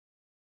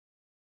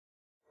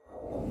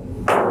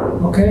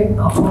Okay,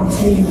 I'll call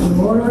this meeting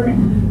to order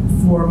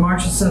for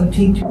March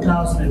 17,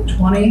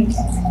 2020.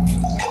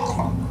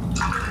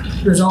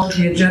 Resolved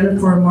the agenda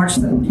for March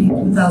 17,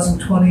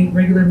 2020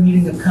 regular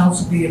meeting of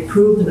council be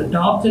approved and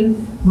adopted.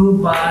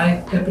 Moved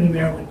by Deputy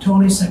Mayor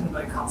Wintoniw, seconded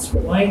by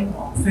Councillor Whyte.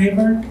 All in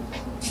favor?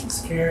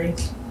 It's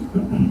carried.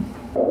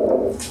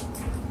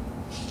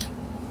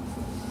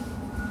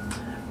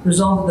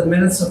 Resolved that the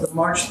minutes of the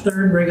March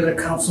 3rd regular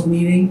council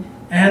meeting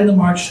and the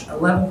March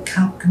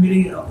 11th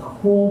committee of the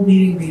whole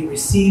meeting be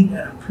received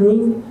and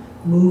approved.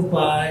 Moved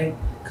by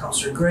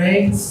Councillor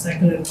Gray,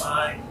 seconded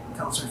by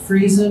Councillor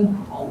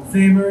Friesen. All in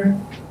favor?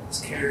 It's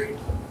carried.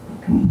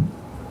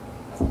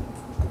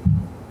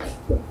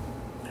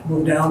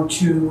 Move down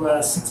to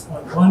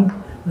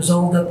 6.1.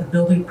 Resolved that the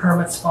building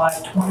permits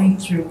 520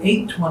 through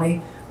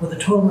 820 with a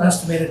total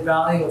estimated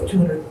value of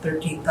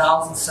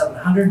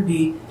 $213,700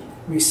 be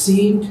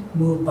received.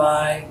 Moved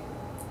by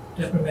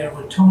Deputy Mayor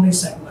Wintoniw,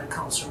 seconded by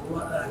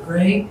Councillor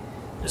Gray.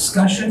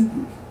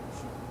 Discussion.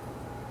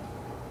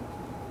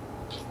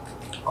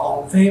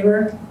 All in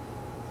favor?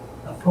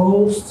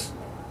 Opposed?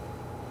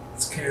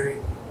 It's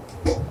carried.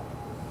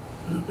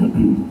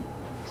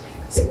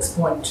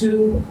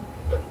 6.2.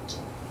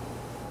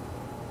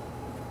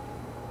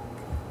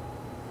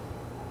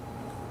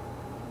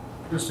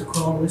 Mr.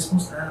 Croll, are we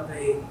supposed to have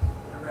a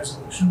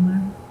resolution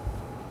there?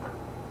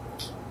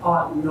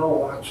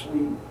 No,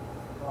 actually,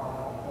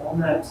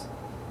 Allnet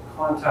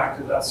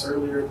contacted us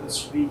earlier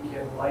this week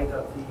in light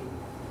of the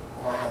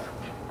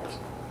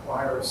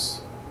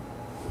virus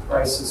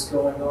crisis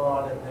going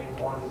on, and they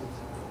wanted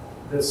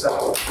this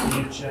out on the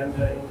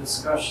agenda in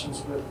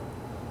discussions with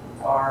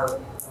our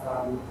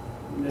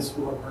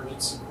municipal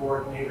emergency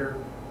coordinator.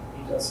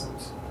 He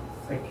doesn't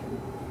think it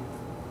would be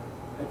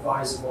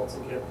advisable to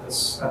get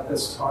this at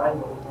this time,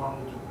 but we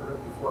wanted to put it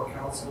before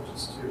council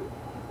just to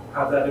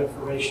have that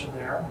information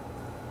there.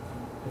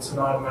 It's an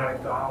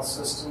automatic dial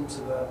system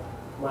to the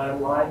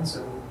landlines,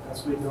 and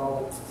as we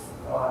know,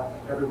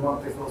 every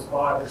month that goes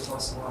by, there's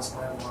less and less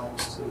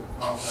landlines to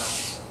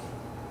contact.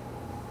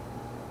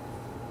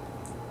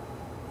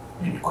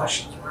 Any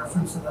questions in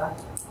reference to that?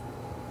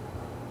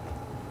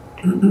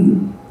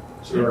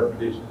 So the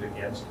recommendation is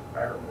against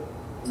fire?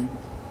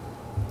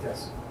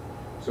 Yes.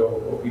 So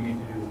what we need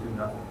to do is do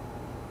nothing.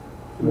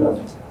 Do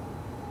nothing.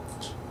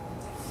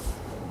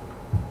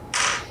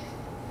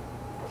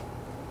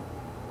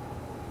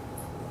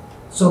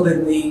 So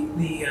then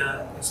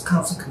as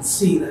council can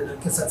see, that I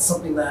guess that's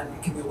something that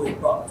it can be always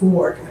brought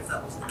forward if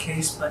that was the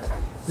case, but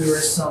there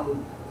is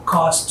some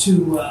cost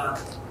to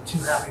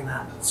having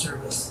that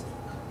service.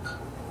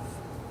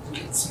 You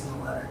can see in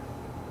the letter.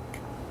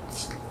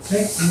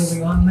 Okay,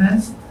 moving on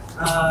then.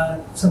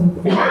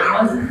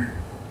 7.1.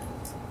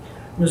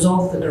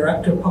 Resolve the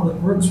Director of Public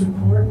Works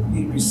report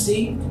be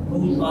received.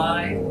 Moved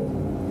by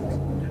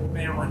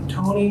Mayor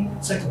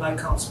Wintoniw, seconded by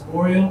Councillor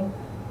Moriaux.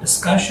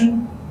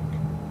 Discussion.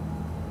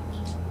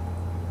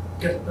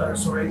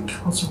 Councillor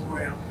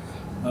Moriaux.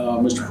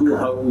 Mr. Poole,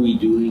 how are we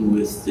doing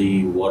with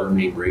the water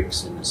main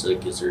breaks? And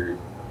are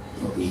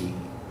we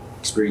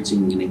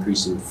experiencing an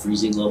increase in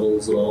freezing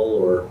levels at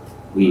all, or are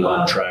we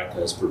on track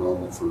as per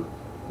normal for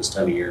this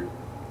time of year?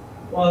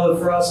 Well, the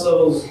frost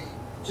levels,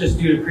 just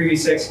due to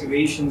previous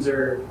excavations,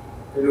 are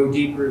no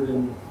deeper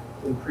than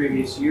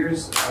previous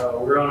years.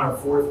 We're on our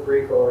 4th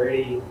break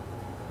already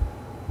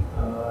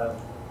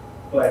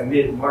by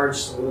mid-March,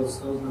 so those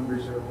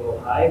numbers are a little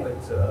high, but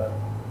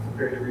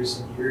compared to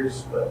recent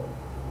years. But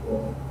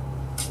we'll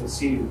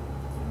see. You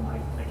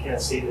know, I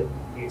can't say that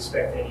we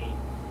expect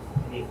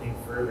anything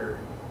further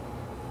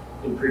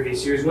in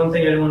previous years. One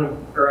thing I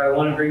want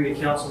to bring to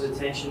council's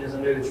attention is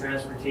under the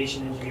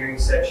transportation engineering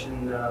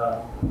section.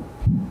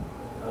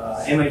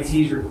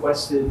 MIT's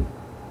requested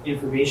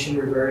information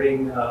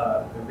regarding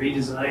the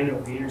redesign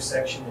of the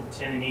intersection at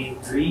 10 and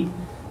 83.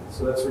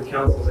 So that's where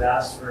council's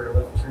asked for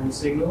left turn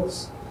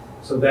signals.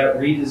 So that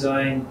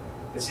redesign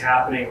is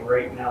happening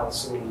right now.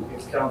 So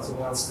if council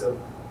wants to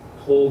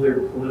pull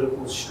their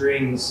political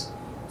strings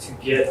to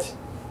get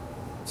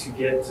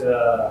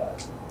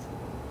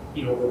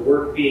you know, the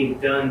work being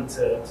done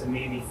to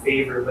maybe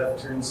favor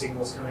left turn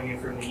signals coming in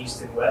from the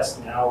east and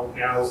west, now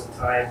is the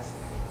time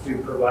to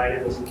provide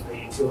it as the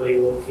utility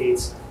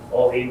locates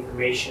all the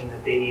information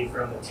that they need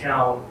from the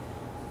town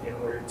in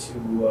order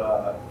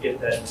to get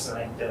that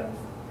design done.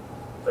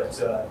 But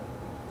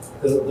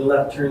the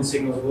left turn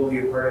signals will be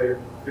a part of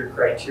their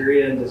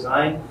criteria and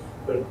design,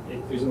 but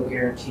there's no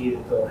guarantee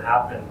that they'll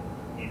happen.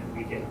 You know,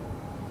 we can,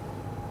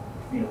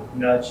 you know,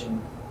 nudge and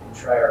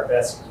try our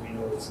best because we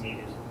know it's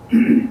needed.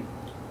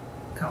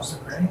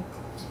 Councillor Gray.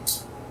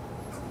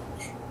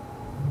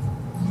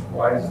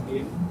 Why is it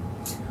needed?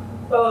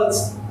 Well,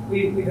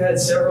 we've had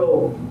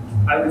several,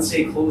 I would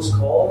say, close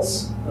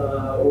calls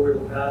over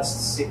the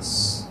past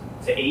 6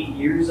 to 8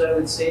 years, I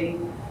would say.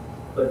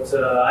 But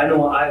I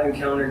know I've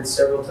encountered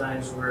several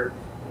times where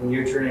when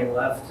you're turning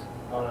left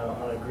on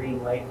a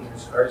green light and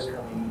there's cars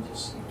coming, you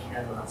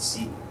cannot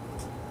see.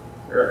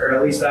 Or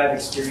at least I've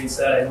experienced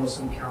that. I know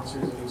some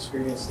councillors have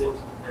experienced it,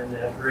 and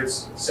I've heard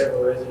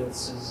several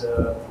residences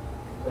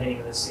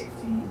complaining of the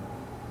safety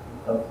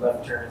of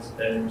left turns at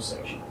that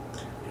intersection.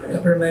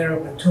 Deputy Mayor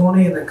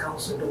Wintoniw and then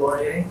Councillor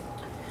Delaurier.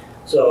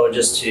 So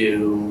just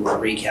to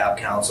recap,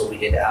 council, we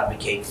did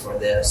advocate for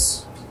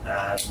this,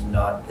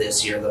 not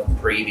this year, the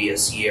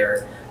previous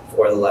year,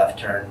 for the left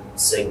turn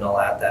signal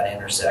at that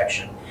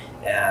intersection.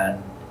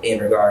 And in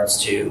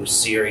regards to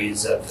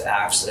series of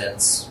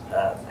accidents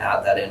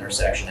at that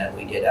intersection, and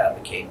we did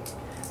advocate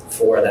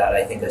for that.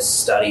 I think a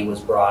study was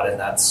brought, and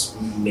that's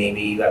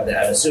maybe, I'm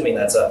assuming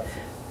that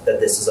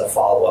this is a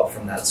follow-up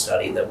from that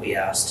study that we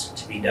asked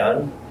to be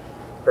done,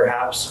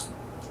 perhaps.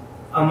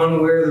 I'm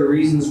unaware of the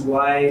reasons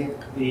why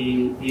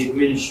the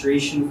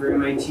administration for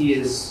MIT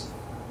is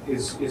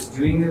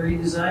doing the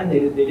redesign.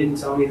 They didn't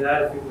tell me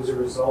that, if it was a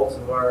result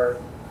of our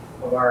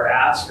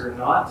ask or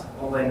not.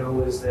 All I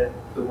know is that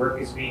the work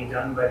is being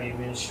done by the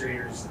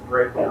administrators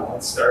right now.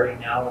 It's starting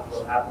now and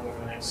will happen over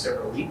the next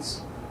several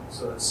weeks.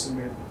 So the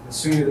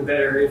sooner the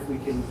better if we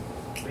can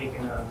make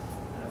an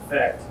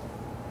effect.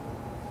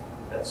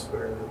 That's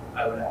where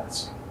I would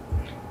ask.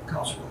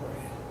 Councillor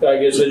Delaurier. I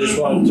guess I just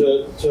wanted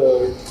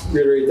to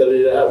reiterate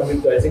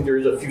that I think there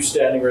is a few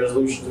standing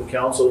resolutions of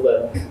council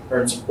that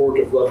are in support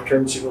of left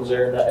turn signals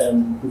there,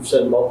 and we've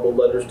sent multiple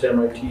letters to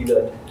MIT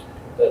that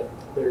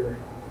they're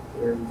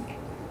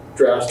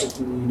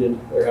drastically needed.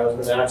 There has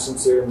been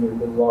accidents there, and there have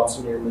been lots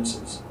of near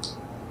misses.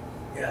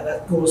 Yeah,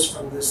 that goes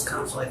from this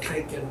council, I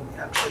think, and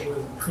actually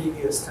even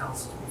previous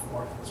councils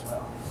before as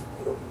well.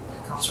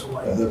 Councillor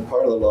Whyte. And then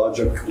part of the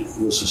logic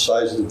was the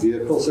size of the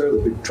vehicles there. The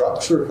big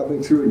trucks are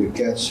coming through, and you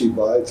can't see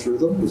by through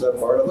them. Is that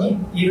part of it?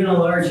 Even a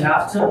large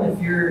half ton,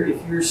 if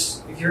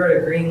you're at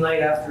a green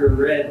light after a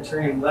red,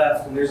 turning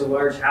left, and there's a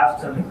large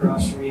half ton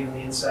across from you in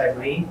the inside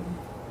lane,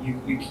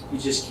 you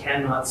just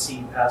cannot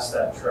see past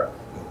that truck.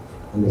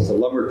 And with the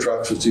lumber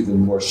trucks, it's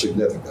even more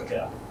significant.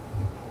 Yeah.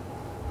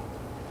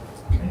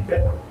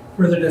 Okay.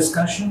 Further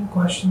discussion,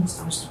 questions,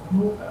 Mr.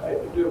 Poole? I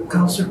do.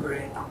 Councillor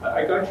Gray.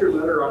 I got your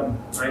letter on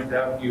 9th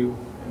Avenue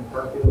and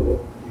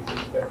Parkville. You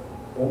think that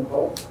phone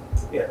call?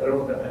 Yeah, I don't know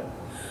what that meant.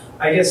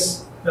 I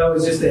guess that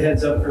was just a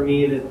heads up for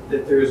me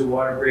that there's a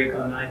water break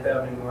on 9th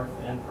Avenue North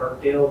and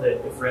Parkdale,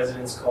 that if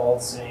residents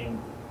called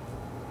saying,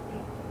 you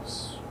know,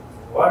 there's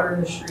water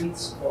in the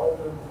streets, call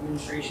the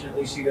administration, at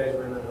least you guys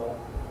were in the know.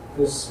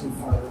 This in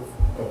front of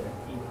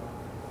email.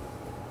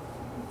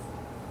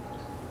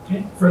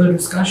 Okay, further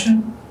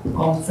discussion?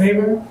 All in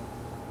favor?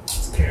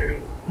 It's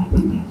carried.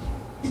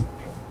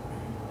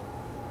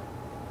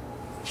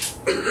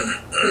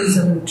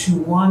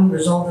 721,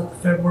 resolved that the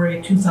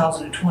February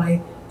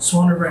 2020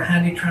 Swan River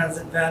Handy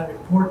Transit Van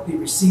report be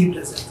received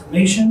as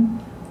information.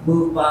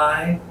 Moved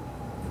by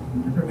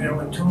Deputy Mayor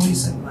Wintoniw,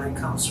 second by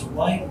Councillor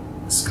Whyte.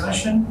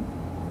 Discussion?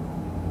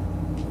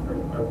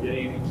 Are we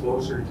getting any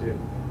closer to,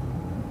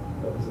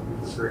 that was a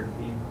recurring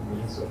theme for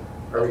me, so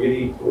are we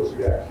getting any closer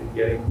to actually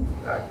getting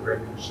back to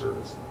regular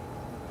service?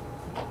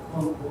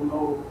 We'll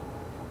know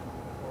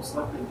most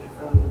likely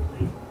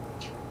definitively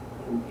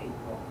in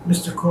April.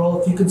 Mr.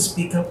 Croll, if you could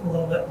speak up a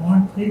little bit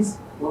more, please.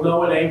 We'll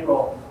know in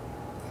April,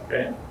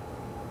 Okay.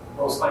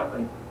 most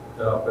likely,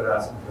 But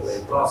ask until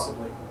April.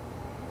 possibly.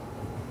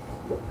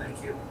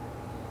 Thank you.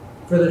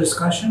 Further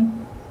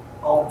discussion?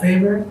 All in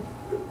favor?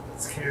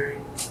 It's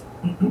carried.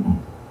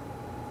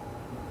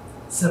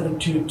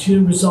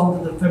 722,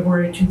 resolved that the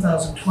February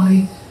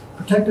 2020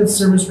 Protective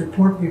Service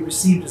report be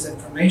received as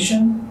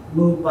information.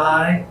 Moved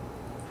by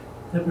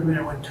Deputy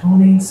Mayor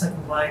Wintoniw,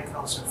 second by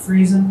Councillor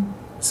Friesen.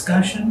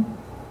 Discussion?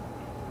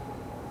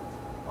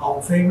 All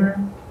in favor?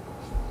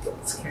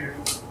 It's carried.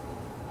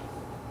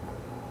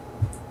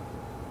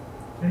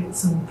 Okay,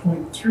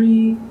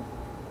 7.3,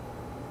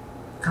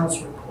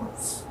 council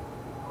reports.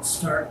 I'll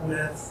start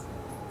with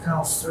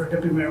Councillor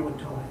Deputy Mayor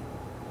Wintoniw.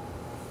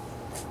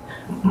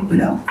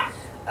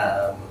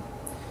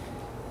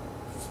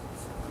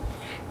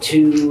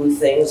 Two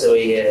things. So I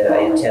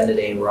attended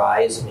a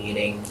RISE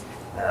meeting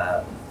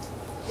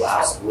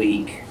last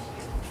week.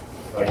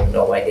 I don't even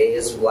know my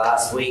days.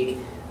 Last week,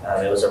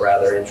 it was a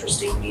rather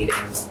interesting meeting,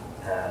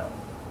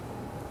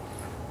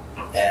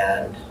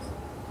 and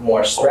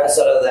more stress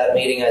out of that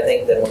meeting, I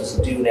think, than was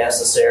due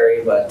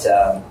necessary. But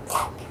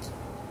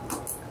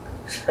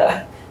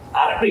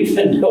I don't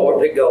even know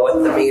where to go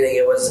with the meeting.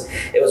 It was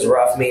a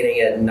rough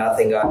meeting, and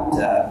nothing got.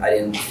 I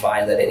didn't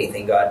find that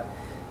anything got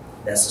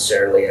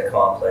necessarily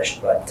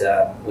accomplished. But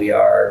the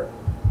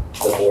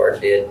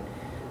board did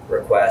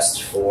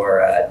request for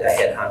a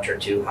headhunter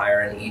to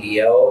hire an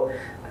EDO.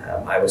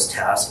 I was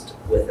tasked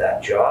with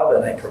that job,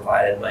 and I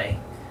provided my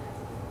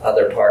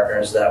other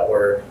partners that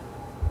were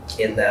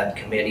in that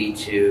committee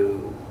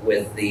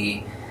with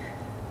the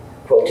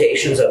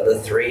quotations of the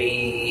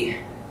 3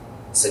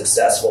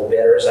 successful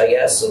bidders, I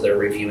guess. So they're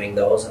reviewing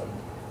those, and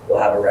we'll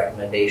have a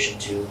recommendation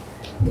to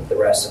the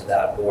rest of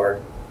that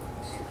board.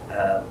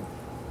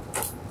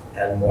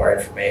 And more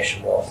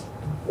information will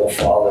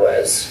follow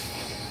as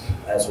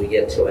we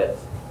get to it.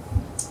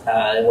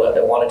 I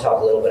want to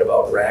talk a little bit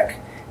about rec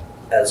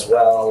as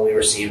well. We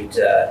received,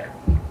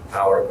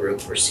 our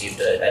group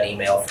received an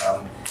email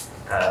from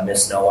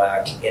Ms.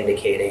 Nowak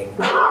indicating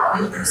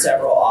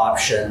several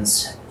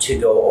options to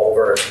go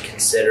over to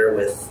consider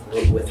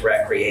with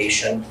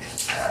recreation.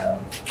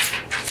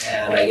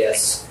 And I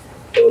guess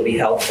it would be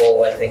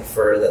helpful, I think,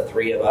 for the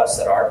three of us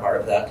that are part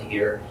of that to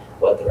hear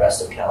what the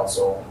rest of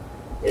council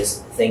is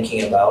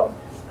thinking about.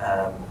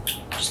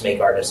 Just make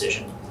our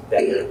decision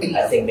better.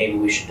 I think maybe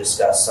we should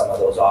discuss some of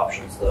those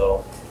options,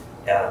 though,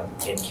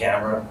 in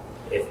camera.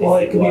 Well,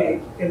 it could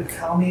be in a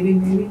Cal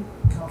meeting, maybe,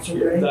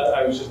 Councillor Gray?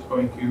 I was just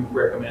going to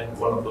recommend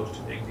one of those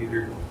two things,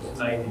 either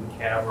tonight in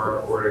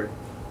camera or a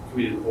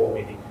committee of the whole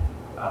meeting,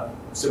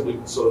 simply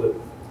so that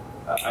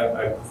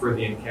I prefer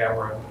the in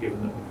camera,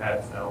 given that we've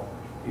had now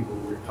people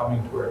who are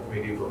coming to our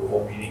committee of the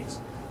whole meetings,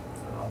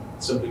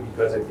 simply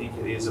because I think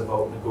it is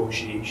about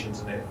negotiations,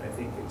 and I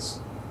think it's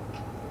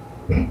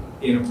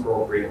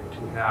inappropriate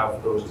to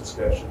have those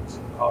discussions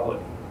in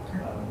public.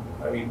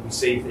 I mean, we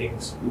say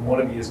things, we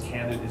want to be as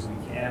candid as we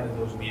can in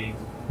those meetings,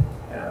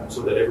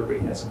 so that everybody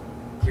has a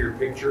clear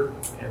picture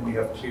and we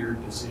have clear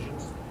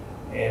decisions.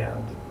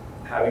 And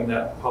having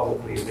that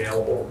publicly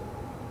available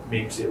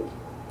makes it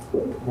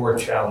more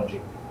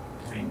challenging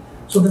to me.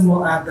 So then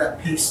we'll add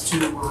that piece to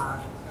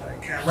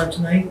camera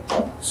tonight,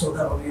 so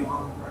that will be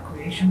on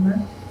recreation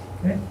then,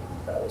 okay?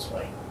 That was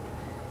my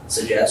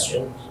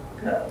suggestion.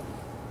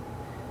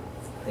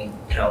 I think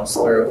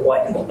Councillor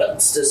Whyte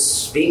wants to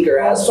speak or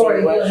ask Sorry,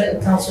 a go question.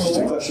 ahead, Councillor Just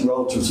a Whyte. question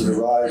relative to the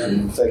rise,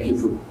 and thank you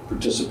for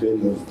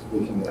participating and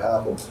making it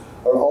happen.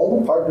 Are all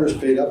the partners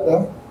paid up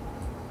now?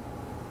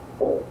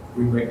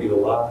 We might be the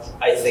last.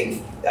 I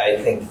think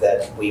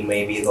that we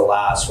may be the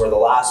last. We're the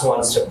last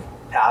ones to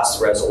pass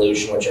the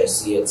resolution, which I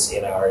see it's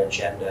in our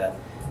agenda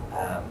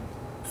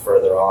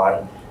further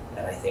on,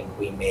 and I think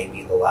we may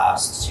be the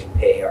last to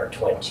pay our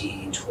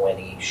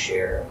 2020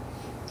 share.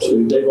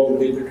 So they've all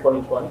paid their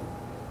 2020?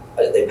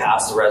 They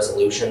passed the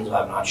resolutions.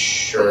 I'm not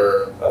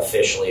sure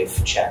officially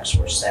if checks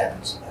were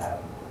sent.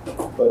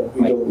 But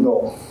we don't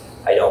know.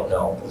 I don't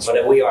know,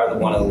 but we are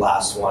one of the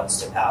last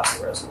ones to pass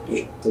the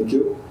resolution. Thank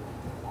you.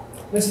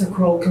 Mr.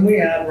 Croll, can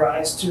we add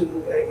rise to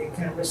a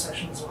camera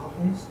session as well,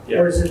 please? Yeah.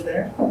 Or is it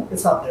there?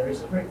 It's not there,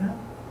 is it right now?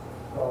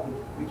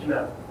 We can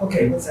have.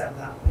 Okay, let's add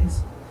that,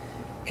 please.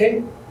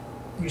 Okay,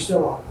 you're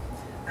still on.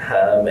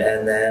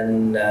 And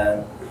then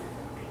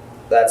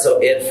that's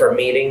it for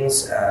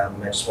meetings. I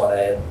just want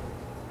to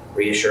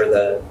reassure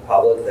the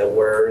public that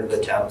we're the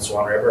town of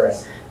Swan River,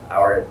 and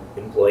our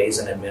employees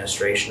and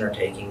administration are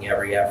taking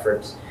every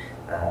effort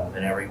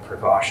and every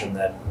precaution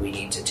that we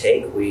need to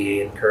take.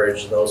 We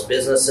encourage those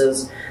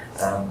businesses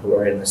who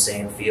are in the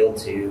same field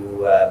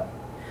to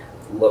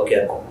look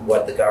at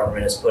what the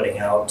government is putting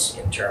out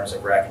in terms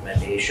of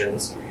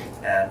recommendations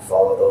and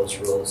follow those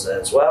rules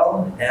as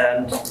well,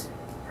 and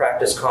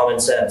practice common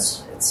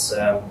sense. It's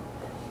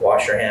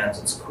wash your hands.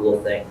 It's a cool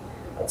thing.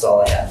 That's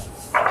all I have.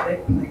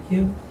 Okay, thank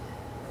you.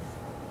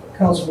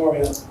 Councillor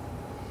Moriaux.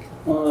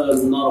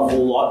 Not a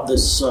whole lot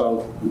this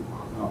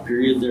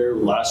period there.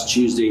 Last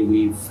Tuesday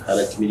we've had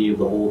a committee of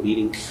the whole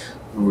meeting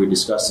where we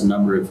discussed a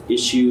number of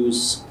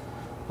issues.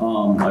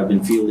 I've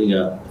been fielding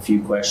a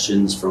few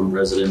questions from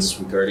residents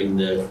regarding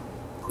the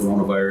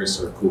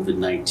coronavirus or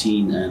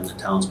COVID-19 and the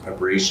town's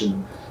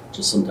preparation,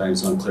 just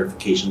sometimes on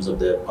clarifications of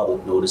the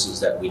public notices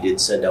that we did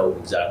send out,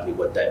 exactly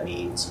what that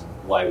means and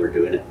why we're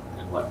doing it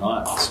and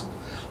whatnot. So,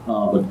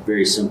 but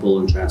very simple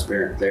and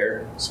transparent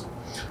there. So,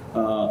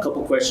 a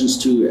couple questions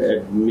to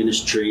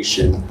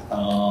administration.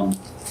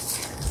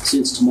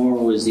 Since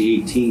tomorrow is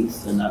the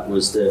 18th, and that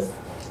was the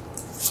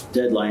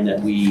deadline that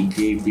we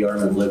gave the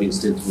Arm of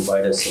Livingston to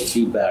provide us some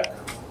feedback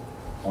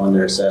on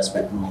their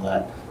assessment and all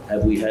that,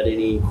 have we had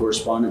any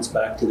correspondence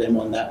back to them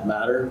on that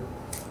matter?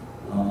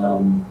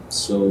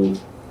 So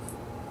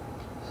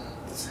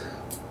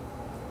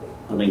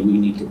I think we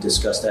need to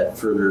discuss that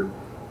further,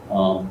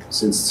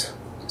 since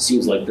it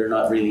seems like they're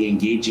not really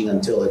engaging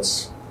until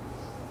it's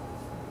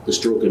the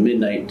stroke of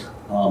midnight,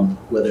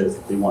 whether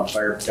they want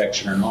fire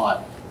protection or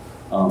not.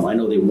 I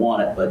know they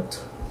want it, but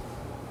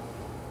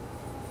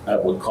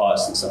at what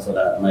cost and stuff like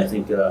that. And I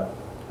think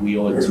we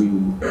owe it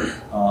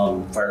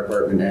to fire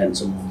department and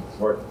some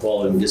work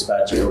following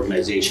dispatching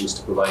organizations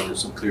to provide them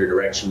some clear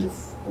direction of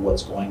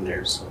what's going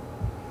there. So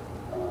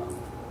I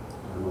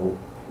don't know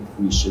if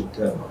we should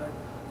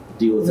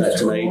deal with that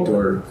tonight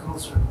or.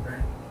 Councillor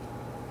Gray.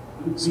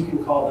 We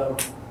can call them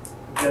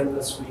again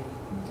this week.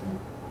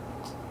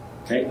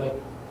 Okay. Like,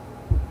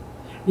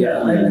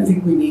 Yeah, I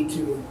think we need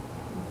to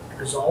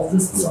resolve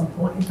this at some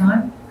point in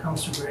time.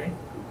 Councillor Gray.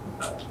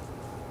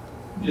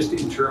 Just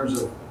in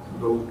terms of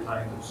those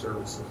kinds of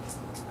services,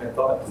 I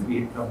thought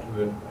we had come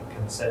to a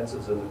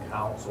consensus as a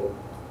council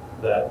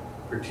that,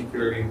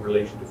 particularly in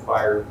relation to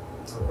fire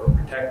or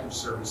protective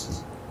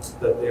services,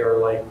 that they are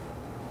like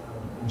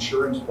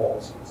insurance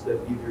policies, that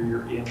either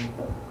you're in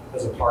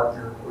as a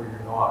partner or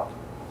you're not.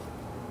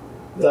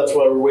 That's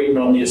why we're waiting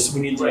on this.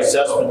 We need the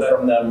assessment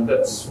from them.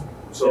 That's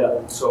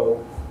so. Yeah.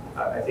 So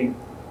I think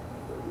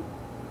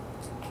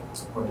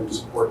wanted to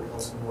support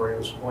Councillor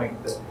Moriaux's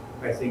point that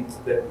I think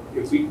that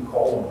if we can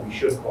call them, we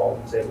should call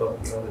them and say, look,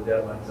 you know, the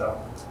deadline's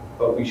up.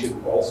 But we should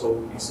also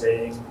be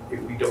saying,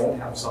 if we don't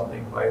have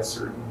something by a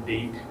certain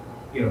date,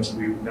 you know,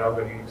 we're now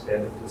going to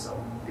extend it to some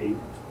date,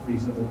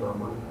 reasonable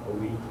number, a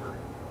week or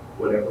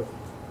whatever,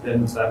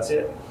 then that's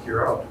it,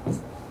 you're out.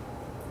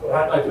 Well,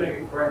 I'd like to make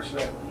a correction.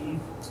 I believe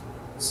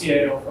the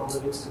CIO from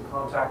Livingston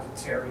contacted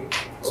Terry,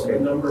 so the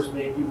numbers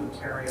may be with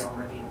Terry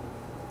already.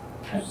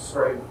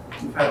 Sorry,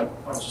 we've had a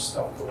bunch of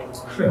stuff going on.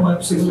 Oh,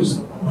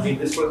 absolutely. I mean,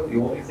 this was the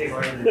only thing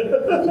I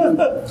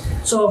did.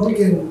 So if we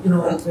can, you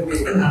know,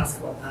 maybe ask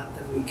about that,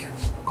 then we can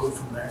go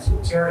from there. So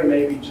Terry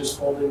may be just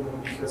holding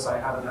them because I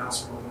haven't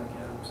asked for them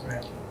again.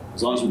 Right.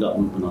 As long as we got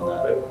movement on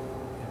that.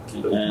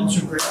 Okay,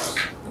 Councillor Grace.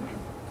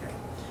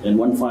 and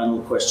one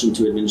final question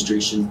to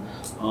administration.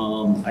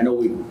 I know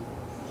we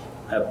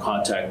have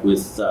contact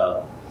with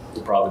the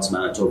province of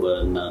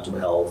Manitoba and Manitoba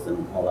Health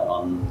and all that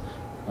on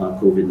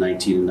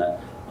COVID-19 and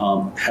that.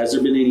 Has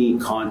there been any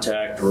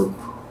contact or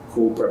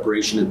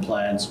co-preparation and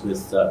plans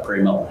with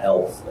Prairie Mountain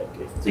Health? Like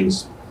if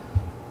things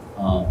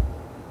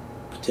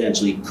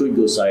potentially could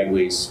go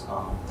sideways,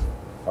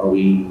 are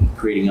we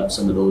creating up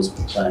some of those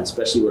plans,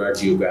 especially with our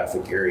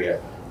geographic area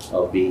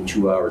of being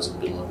 2 hours in the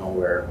middle of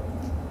nowhere?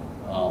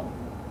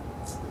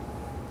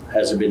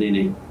 Has there been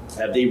any,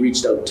 have they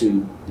reached out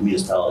to the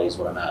municipality is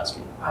what I'm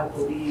asking? I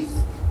believe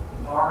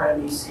our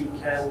MEC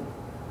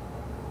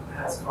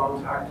has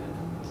contacted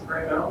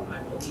Prairie Mountain,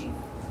 I believe.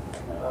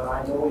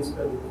 I know he's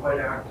been quite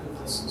active.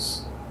 This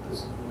is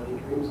what he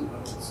dreams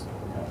about. So.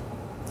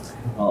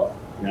 Well,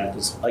 yeah,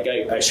 cause like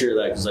I share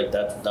that because like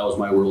that was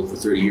my world for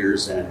 30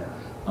 years, and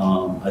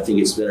I think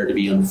it's better to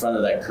be in front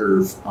of that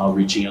curve,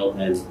 reaching out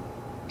and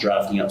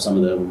drafting up some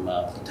of them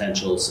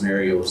potential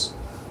scenarios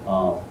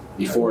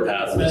before it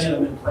happens. Many of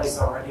them in place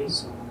already,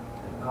 so,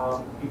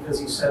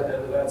 because you said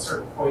that at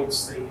certain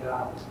points the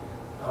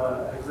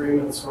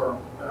agreements or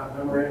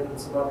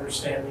memorandums of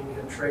understanding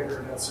get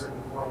triggered at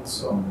certain points.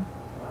 So I'm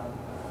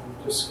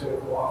just going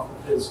to go off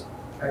of his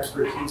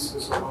expertise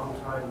as a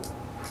long-time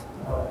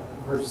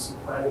emergency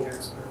planning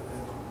expert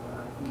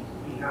that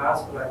he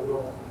has, but I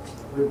will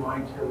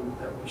remind him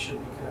that we should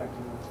be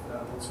connecting with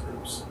those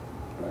groups.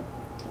 Right.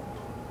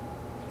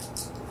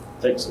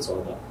 Thanks, that's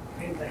all I got.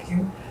 Okay, thank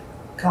you.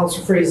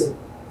 Councillor Friesen.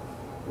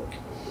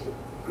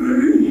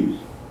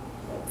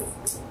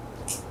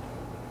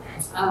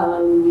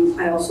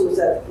 I also was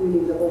at committee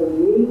of the whole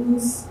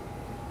meetings.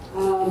 I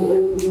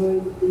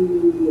enjoyed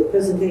the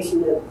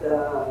presentation that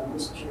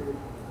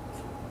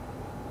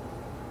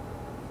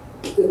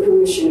the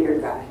commissioner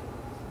guy,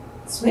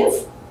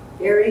 Smith,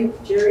 Jerry.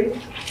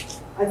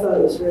 I thought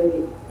it was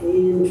really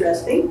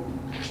interesting.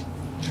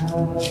 I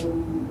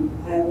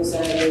was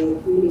at a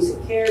communities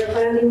of care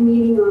planning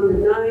meeting on the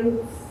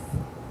 9th,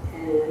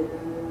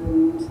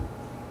 and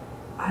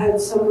I had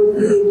someone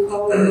who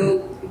called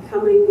about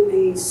becoming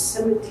a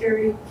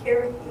cemetery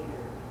caretaker.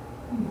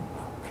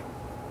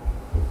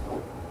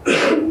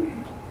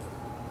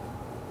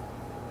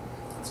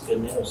 That's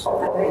good news. I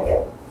like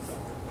it.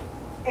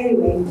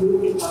 Anyway,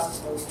 we can talk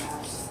about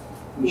that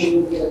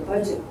when we get a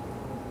budget.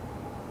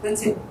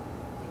 That's it.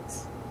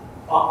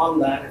 On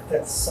that, if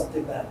that's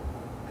something that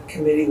the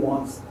committee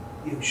wants,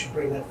 you should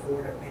bring that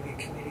forward at maybe a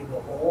committee of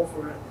the whole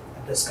for a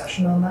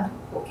discussion on that.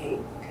 Okay.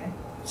 Okay.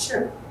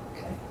 Sure.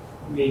 Okay.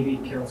 Maybe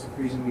Councillor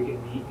Friesen, we can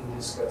meet and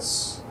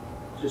discuss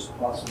just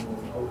possible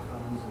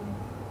outcomes and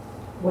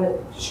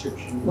What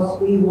descriptions.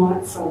 we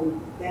want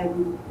from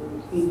them,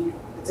 and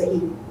it's a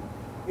he,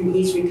 and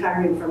he's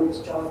retiring from his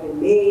job in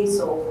May,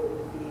 so it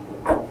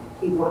would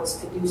be, he wants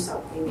to do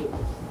something.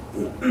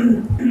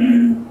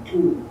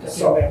 That's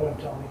So- all I want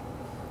to tell me.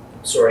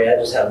 Sorry, I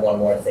just have one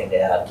more thing to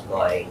add to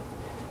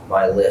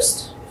my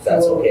list, if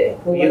that's okay.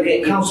 Well, You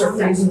can- Councillor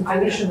Friesen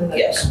finish and then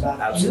Yes, come back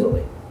to you.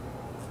 absolutely.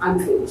 I'm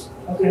finished.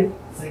 Okay,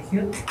 thank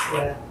you.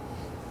 Yeah,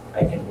 I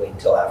can wait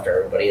till after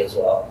everybody as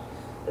well.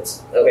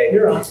 It's okay.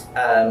 you're on.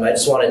 I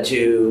just wanted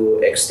to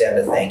extend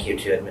a thank you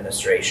to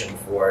administration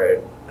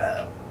for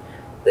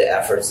the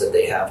efforts that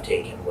they have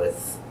taken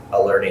with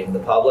alerting the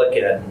public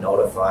and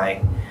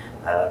notifying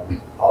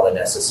all the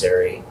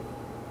necessary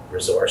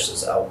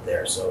resources out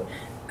there. So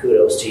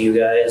kudos to you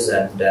guys,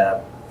 and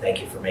thank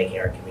you for making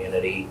our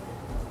community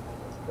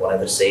one of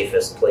the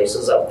safest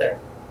places out there.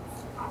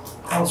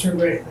 Councillor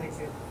Gray, thank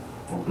you.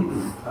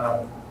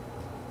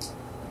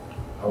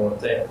 I want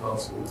to thank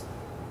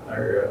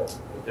our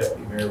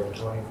Deputy Mayor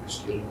Wintoniw for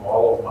stealing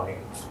all of my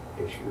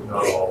issues,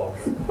 not all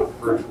of them, but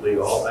virtually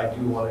all. I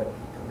do want to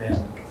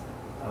commend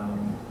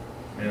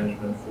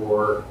management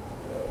for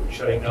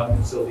shutting down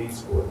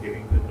facilities, for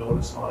giving good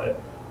notice on it,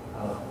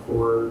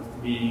 for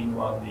being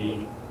on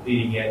the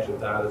leading edge of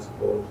that as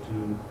opposed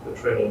to the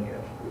trailing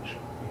edge, which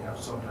we have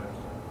sometimes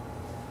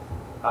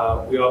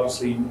done. We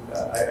obviously,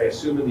 I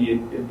assume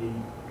in the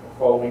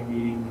following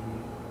meeting,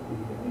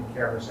 the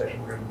in-camera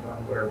session, we're going to talk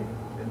about everything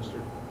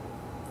ministered.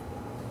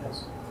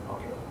 Yes.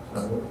 Okay, so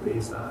I'm going to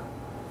raise that.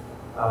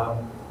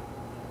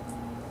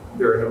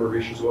 There are a number of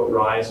issues about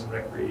rise and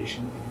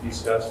recreation to be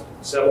discussed.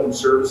 Settlement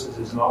Services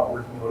is not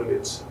working out of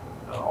its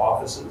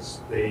offices.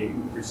 They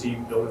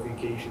received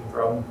notification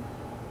from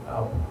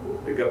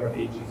the government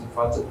agency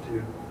funds it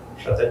to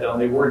shut that down.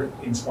 They weren't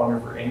in Swan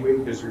River anyway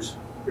because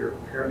they're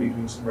apparently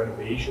doing some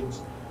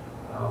renovations,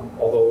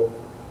 although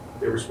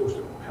they were supposed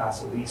to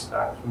pass a lease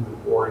back through the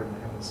board, and I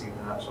haven't seen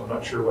that, so I'm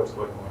not sure what's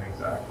going on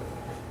exactly.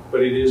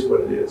 But it is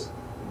what it is.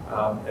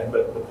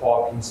 But the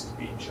paw piece is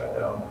being shut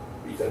down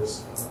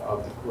because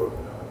of the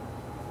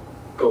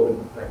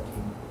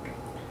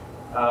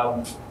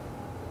COVID-19.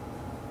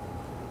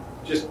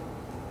 Just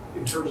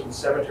in terms of the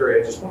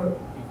cemetery, I just want to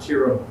be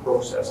clear on the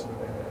process, and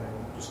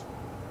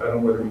I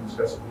don't know whether we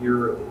discuss it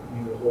here or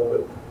in the whole,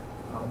 but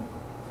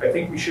I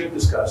think we should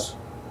discuss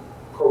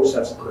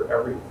process for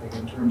everything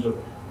in terms of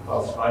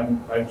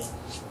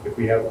if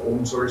we have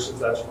own sources,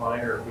 that's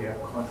fine, or if we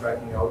have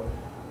contracting out.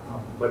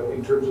 But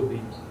in terms of the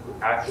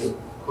actual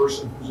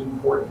person who's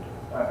important,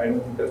 I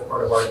don't think that's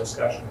part of our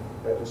discussion. I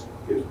think that just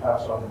gets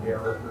passed on to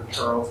Darryl or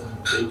Charles, and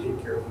they take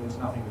care of it. It's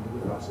nothing to do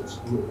with us, it's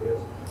who it is.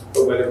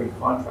 But whether we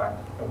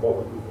contract and what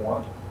we would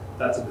want,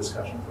 that's a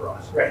discussion for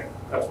us. Right.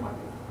 That's my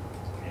view.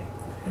 Okay.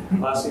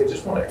 Lastly, I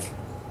just want to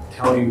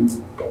tell you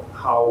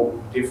how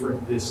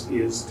different this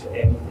is to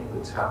anything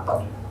that's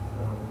happened,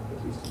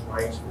 at least in my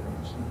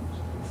experience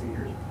in 2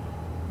 years.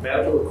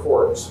 Manitoba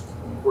courts,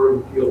 from the Court of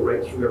Appeal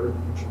right through every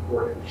provincial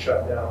court, is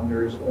shut down.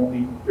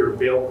 There are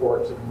bail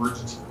courts and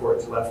emergency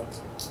courts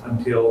left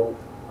until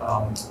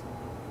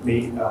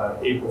May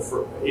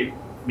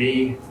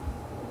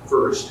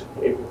 1st,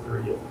 April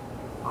 30th,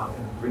 and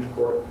the provincial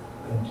court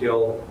until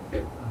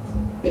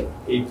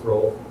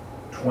April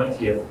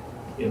 20th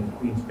in the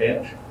Queen's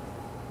Bench,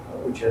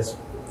 which has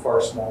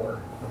far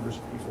smaller numbers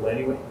of people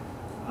anyway,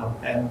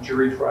 and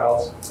jury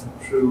trials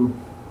through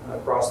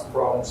across the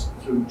province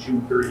through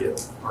June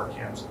 30th are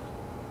cancelled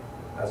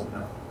as of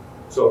now.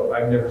 So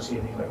I've never seen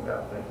anything like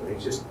that.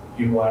 It's just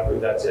unilaterally,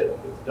 that's it,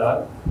 it's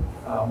done.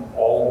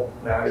 All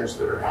matters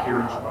that are here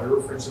in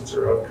Toronto, for instance,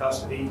 are out of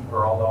custody,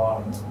 are all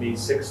on May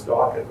 6th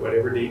docket,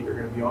 whatever date they're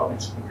going to be on,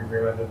 it's going to be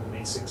remanded to the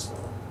May 6th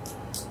one.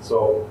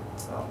 So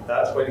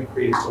that's going to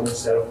create its own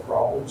set of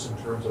problems in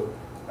terms of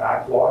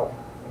backlog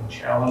and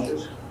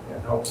challenges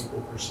and how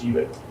people perceive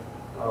it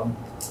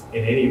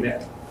in any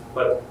event.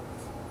 But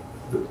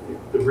the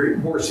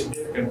more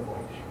significant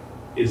point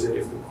is that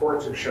if the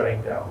courts are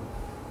shutting down,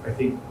 I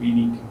think we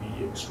need to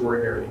be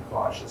extraordinarily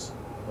cautious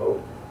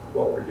about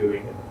what we're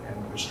doing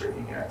and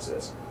restricting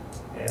access,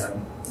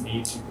 and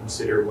need to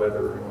consider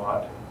whether or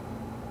not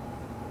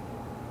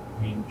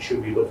we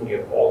should be looking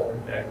at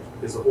alternate measures,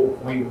 because the whole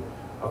point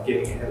of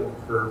getting ahead of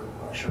the curve,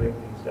 of shutting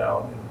things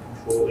down and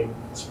controlling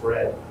the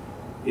spread,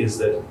 is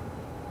that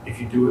if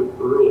you do it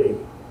early,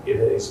 it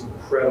is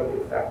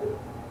incredibly effective.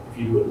 If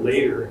you do it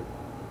later,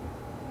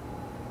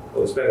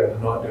 well, it's better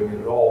than not doing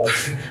it at all,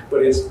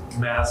 but it's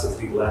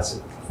massively less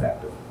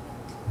effective.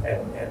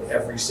 And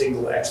every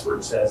single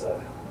expert says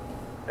that.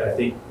 And I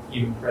think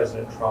even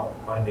President Trump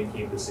finally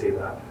came to say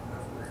that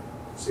after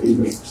 6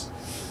 weeks.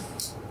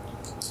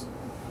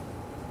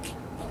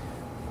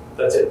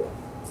 That's it.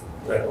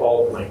 That's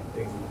all the main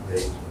things we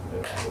raised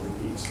and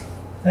repeats.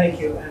 Thank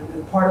you.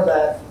 And part of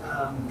that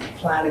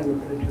planning we're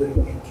going to do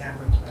in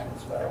Canberra tonight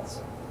as well.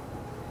 So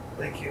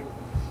thank you.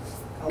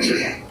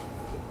 Councillor.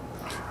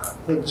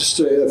 Just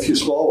a few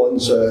small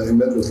ones. I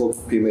met with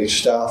local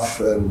PMH staff,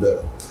 and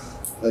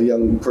a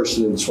young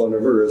person in Swan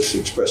River has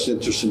expressed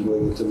interest in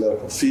going into the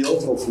medical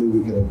field. Hopefully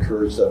we can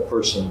encourage that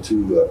person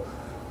to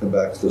come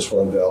back to the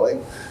Swan Valley.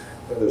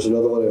 And there's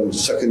another one in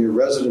second-year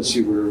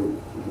residency we're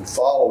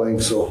following,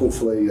 so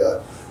hopefully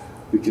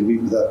we can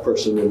meet with that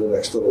person in the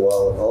next little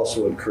while and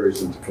also encourage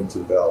them to come to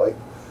the Valley.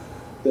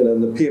 Then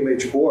on the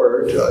PMH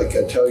board, I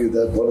can tell you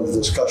that one of the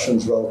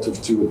discussions relative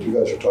to what you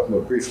guys are talking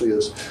about briefly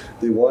is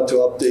they want to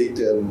update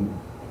and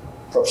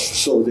perhaps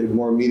facilitate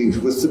more meetings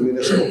with the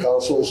municipal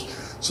councils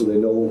so they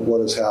know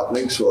what is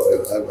happening. So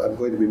I'm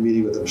going to be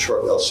meeting with them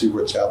shortly. I'll see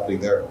what's happening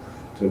there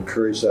to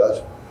encourage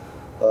that.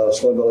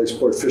 Swan Valley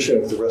Sport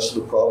Fishing, like the rest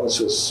of the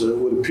provinces,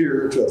 would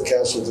appear to have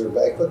cancelled their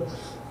banquet.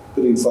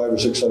 Putting 500 or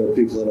 600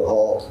 people in a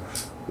hall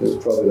is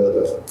probably not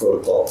a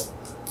protocol.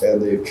 And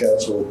they've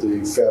canceled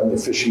the family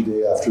fishing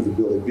day after the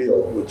Billy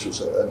Beal, which is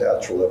a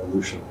natural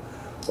evolution.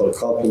 I want to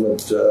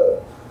compliment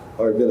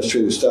our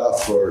administrative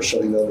staff for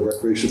shutting down the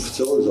recreational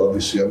facilities.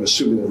 Obviously, I'm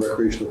assuming the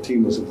recreational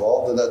team was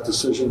involved in that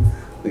decision.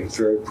 I think it's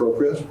very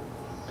appropriate.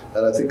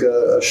 And I think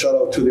a shout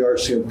out to the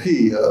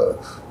RCMP.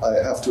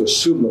 I have to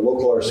assume the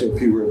local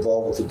RCMP were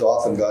involved with the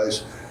Dauphin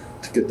guys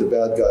to get the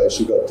bad guys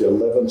who got the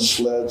 11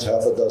 sleds,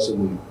 half a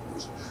dozen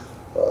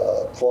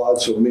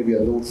quads. So maybe a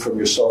note from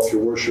yourself,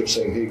 your worship,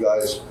 saying, hey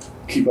guys,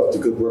 keep up the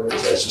good work,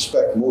 because I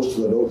suspect most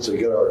of the notes they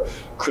get are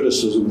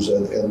criticisms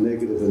and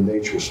negative in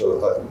nature,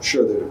 so I'm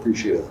sure they'd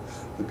appreciate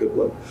a good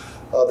one.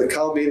 The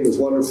COW meeting was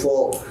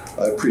wonderful.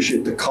 I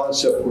appreciate the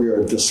concept. We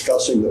are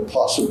discussing the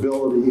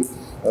possibility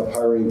of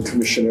hiring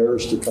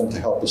commissioners to come to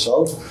help us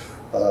out.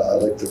 I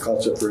like the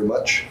concept very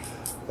much.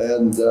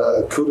 And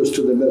kudos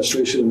to the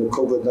administration and the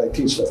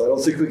COVID-19 stuff. I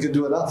don't think we can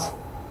do enough.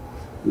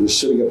 We're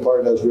sitting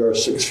apart as we are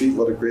 6 feet.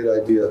 What a great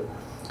idea.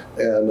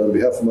 And on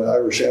behalf of my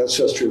Irish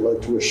ancestry, I'd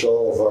like to wish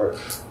all of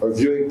our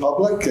viewing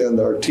public and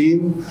our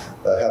team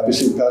happy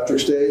St.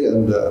 Patrick's Day.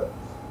 And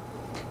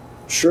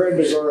sure, and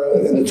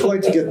it's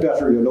going to get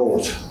better, you know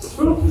it.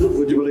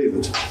 Would you believe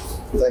it?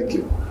 Thank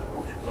you.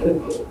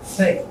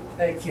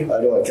 Thank you.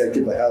 I know I can't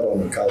keep my hat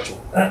on the council.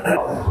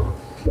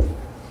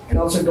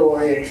 Councillor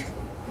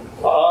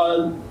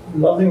Delaurier.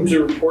 Nothing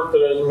to report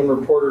that hasn't been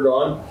reported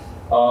on.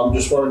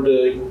 Just wanted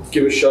to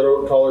give a shout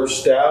out to all our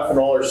staff and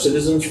all our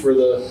citizens for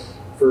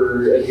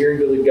adhering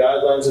to the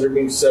guidelines that are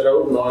being set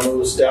out. And I know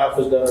the staff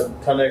has done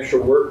a ton of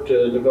extra work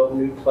to develop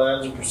new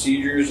plans and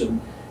procedures and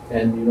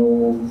you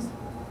know,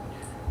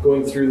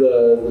 going through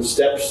the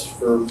steps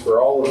for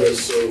all of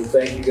this. So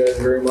thank you guys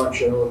very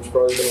much. I know it's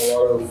probably been a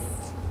lot of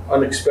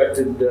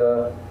unexpected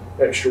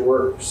extra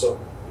work. So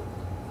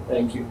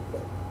thank you.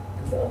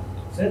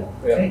 That's it?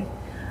 Yeah. Okay.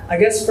 I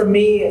guess for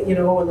me, you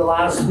know, in the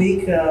last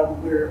week,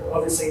 we're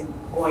obviously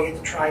going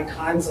into trying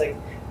times, like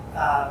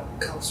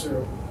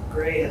Councillor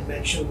Gray had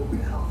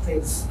mentioned how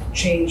things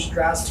changed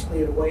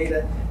drastically in a way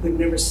that we've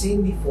never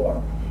seen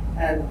before.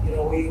 And, you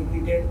know, we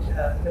did,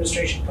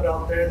 administration put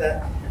out there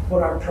that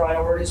what our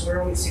priorities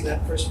were. We've seen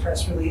that first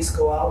press release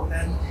go out,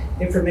 and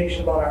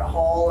information about our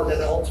hall, and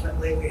then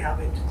ultimately we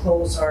having to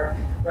close our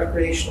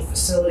recreational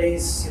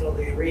facilities, you know,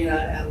 the arena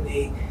and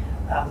the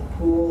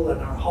pool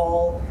and our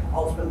hall.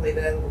 Ultimately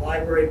then the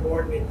library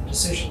board made the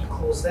decision to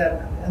close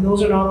them. And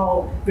those are not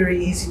all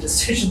very easy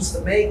decisions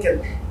to make,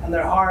 and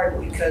they're hard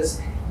because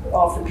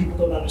often people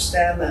don't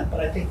understand that. But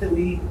I think that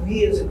we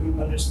as a group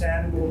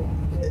understand and will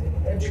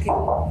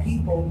educate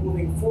people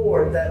moving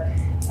forward that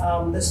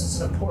this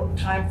is an important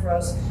time for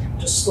us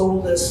to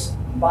slow this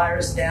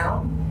virus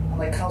down. And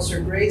like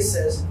Councillor Gray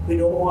says, we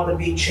don't want to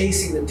be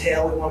chasing the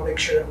tail. We want to make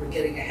sure that we're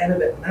getting ahead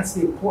of it. And that's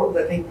the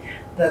important, I think,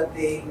 that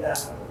the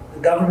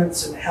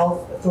governments and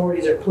health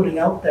authorities are putting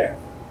out there.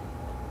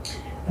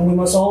 And we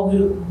must all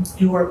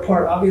do our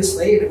part,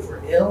 obviously. And if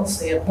we're ill,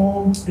 stay at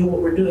home, do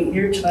what we're doing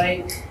here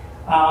tonight.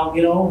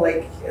 You know,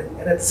 like, and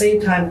at the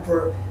same time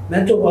for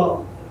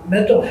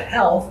mental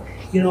health,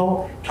 you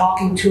know,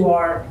 talking to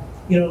our,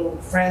 you know,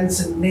 friends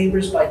and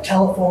neighbors by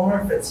telephone,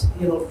 or if it's,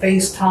 you know,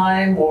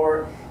 FaceTime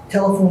or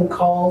telephone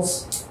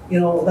calls, you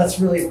know, that's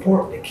really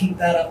important to keep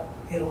that up,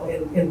 you know,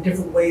 in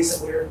different ways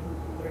that we're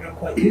not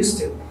quite used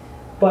to.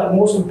 But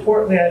most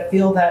importantly, I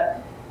feel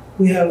that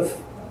we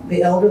have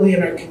the elderly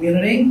in our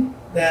community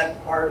that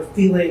are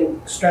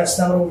feeling stressed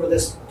out over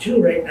this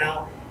too right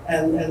now,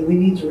 and we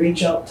need to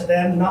reach out to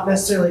them, not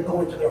necessarily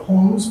going to their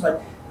homes,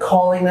 but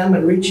calling them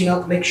and reaching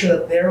out to make sure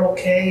that they're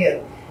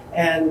okay,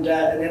 and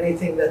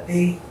anything that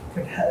they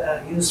could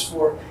use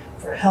for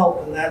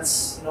help. And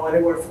that's, you know,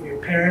 anywhere from your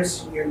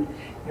parents,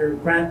 your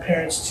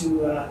grandparents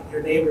to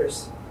your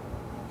neighbors.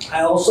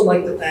 I also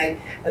like to thank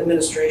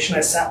administration.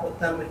 I sat with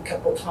them a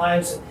couple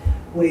times and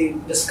we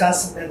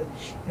discussed it, and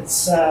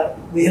it's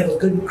we have a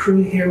good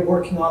crew here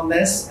working on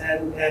this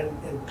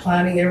and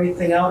planning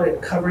everything out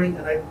and covering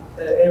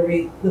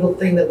every little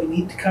thing that we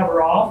need to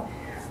cover off.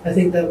 I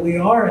think that we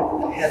are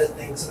ahead of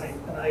things,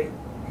 and I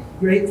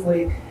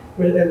gratefully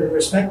and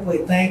respectfully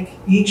thank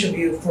each of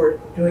you for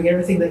doing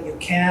everything that you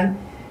can,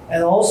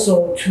 and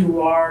also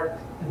to our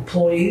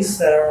employees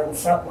that are on the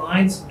front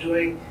lines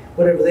doing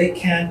whatever they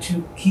can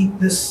to keep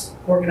this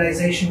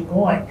organization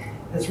going.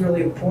 It's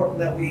really important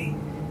that we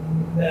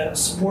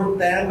support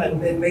them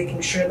and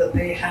making sure that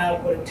they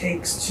have what it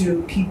takes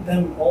to keep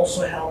them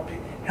also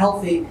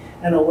healthy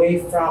and away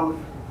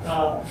from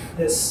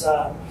this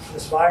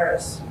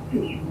virus.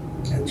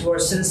 And to our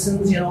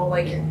citizens, you know,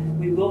 like,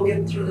 we will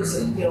get through this,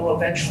 you know,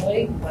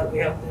 eventually, but we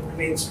have to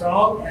remain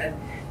strong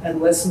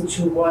and listen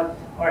to what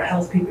our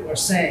health people are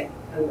saying.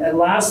 And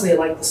lastly, I'd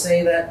like to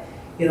say that,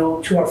 you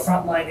know, to our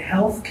frontline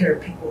healthcare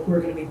people who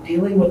are going to be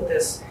dealing with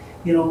this,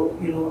 you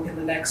know, in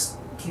the next,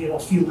 you know,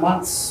 few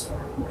months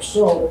or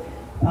so,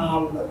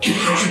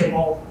 wish them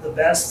all the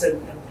best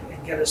and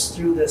get us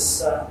through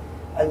this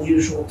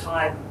unusual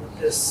time with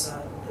this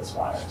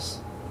virus.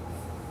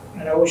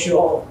 And I wish you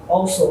all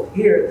also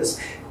here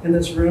in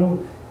this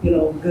room, you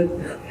know,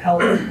 good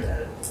health,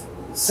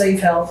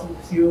 safe health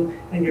with you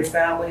and your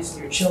families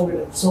and your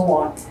children and so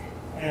on.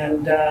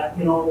 And,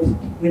 you know,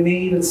 we may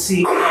even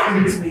see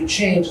things may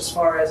change as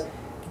far as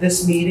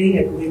this meeting,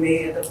 and we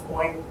may end up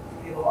going,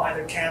 you know,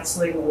 either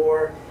canceling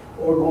or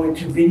going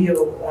to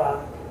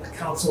video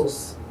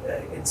councils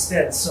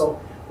instead.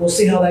 So we'll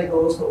see how that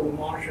goes, but we'll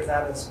monitor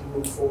that as we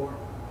move forward.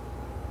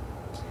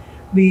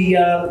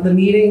 The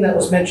meeting that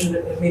was mentioned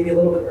maybe a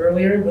little bit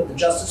earlier with the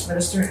Justice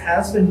Minister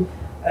has been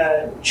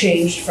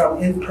changed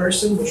from in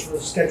person, which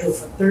was scheduled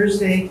for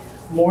Thursday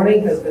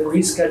morning, has been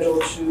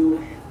rescheduled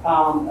to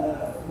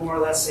more or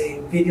less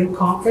a video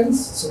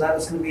conference. So that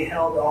is going to be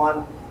held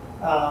on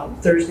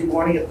Thursday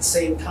morning at the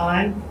same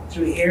time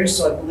through here.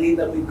 So I believe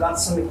that we've got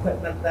some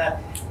equipment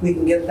that we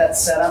can get that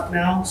set up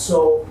now.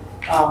 So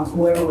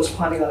whoever was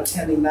planning on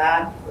attending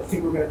that, I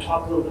think we're going to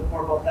talk a little bit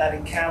more about that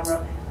in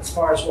camera as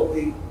far as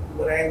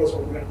what angles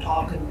we're going to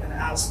talk and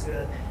ask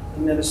the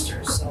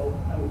minister. So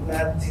I'm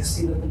glad to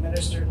see that the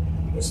minister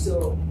was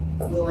still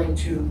willing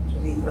to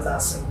meet with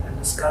us and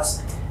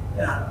discuss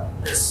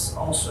this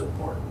also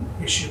important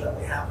issue that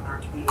we have in our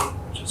community,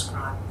 which is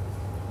crime.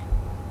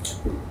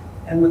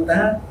 And with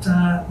that,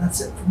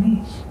 that's it for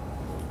me.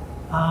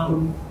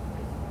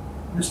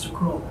 Mr.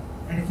 Croll,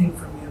 anything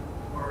from you,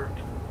 or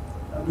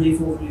a brief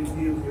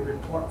overview of your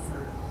report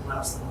for the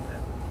last little bit?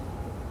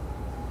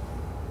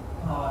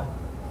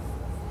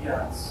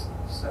 Yeah, it's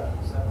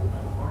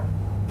 7:04.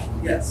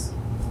 Yes.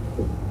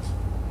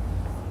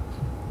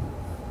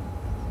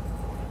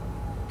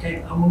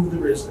 Okay, I'll move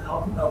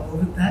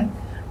it then.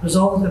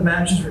 Resolve that the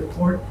manager's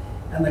report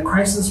and the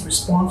crisis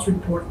response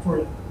report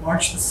for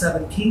March the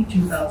 17th,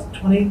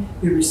 2020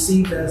 be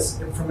received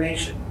as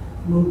information.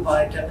 Moved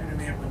by Deputy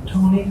Mayor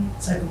Wintoniw,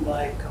 second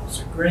by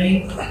Councillor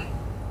Gray.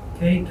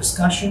 Okay,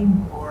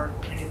 discussion or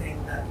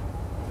anything that?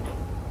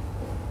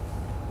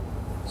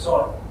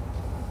 So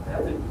I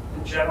have the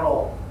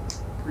general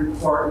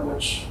report,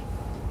 which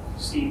you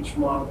see each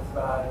month.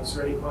 Is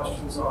there any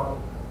questions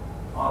on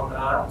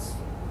that?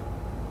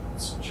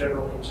 It's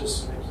generally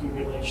just an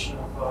accumulation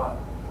of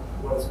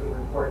what has been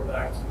reported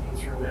back to me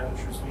through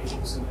managers'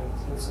 meetings and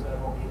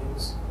incidental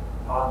meetings.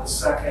 The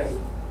second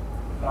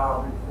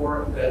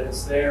report that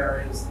is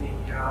there is the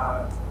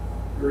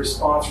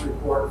response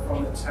report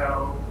from the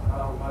town,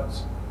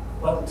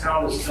 what the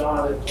town has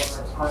done and what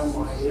our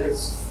timeline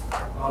is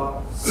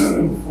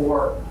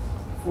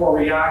for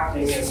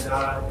reacting. And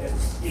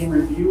in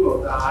review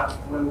of that,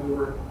 when we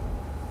were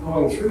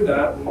going through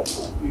that,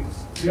 we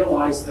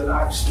realized that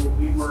actually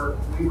we were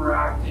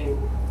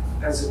acting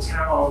as a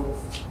town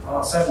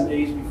 7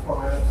 days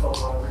before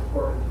Manitoba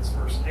reported its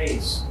first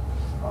case,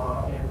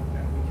 and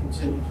we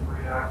continued to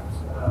react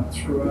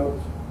throughout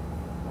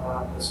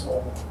this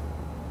whole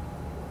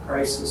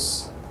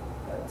crisis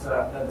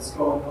that is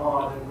going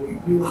on, and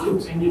we will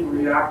continue to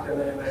react. And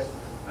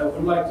I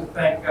would like to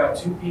thank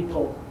two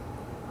people,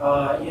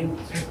 in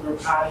particular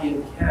Patti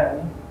and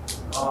Ken.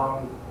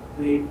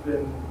 They've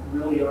been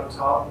really on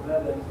top of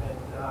it, and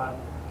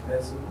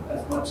as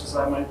much as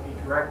I might be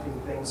directing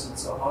things,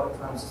 it's a lot of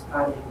times it's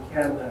Patti and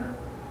Ken that are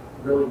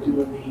really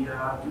doing the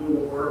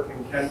work,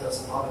 and Ken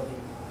does a lot of the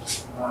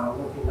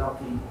looking up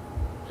the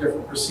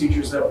different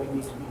procedures that we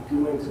need to be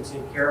doing to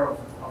take care of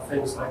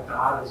things like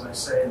that. As I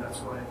say, that's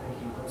what I think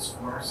he lives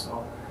for.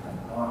 So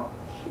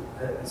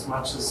as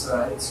much as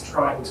it's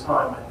trying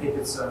time, I think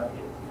it's a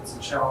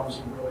challenge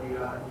he really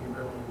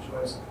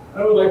enjoys. I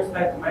would like to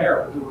thank the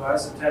mayor, who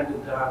has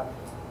attended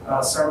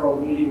several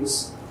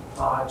meetings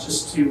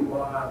just to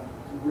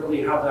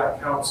really have that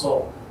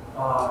council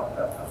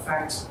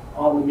effect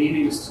on the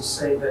meetings, to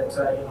say that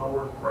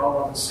we're all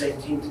on the same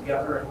team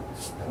together,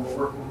 and we're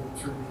working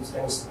through these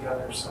things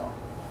together. So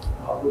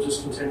we'll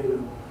just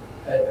continue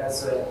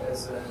as an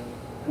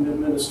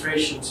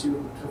administration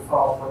to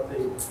follow what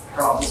the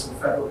province and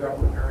federal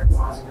government are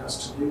advising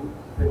us to do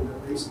within the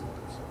reason.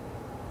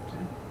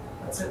 Okay.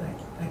 That's it.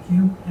 Thank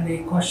you.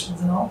 Any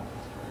questions at all?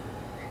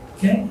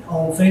 Okay.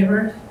 All in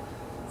favor?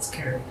 It's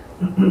carried.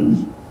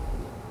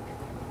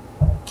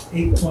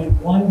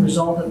 8.1,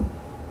 resolve that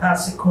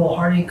Patti Croll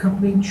Harding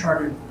Company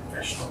Chartered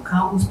Professional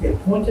Accountants be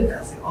appointed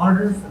as the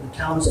auditor for the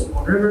town of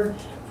Swan River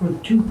for the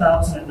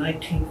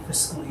 2019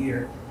 fiscal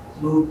year.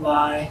 Moved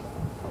by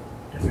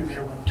Deputy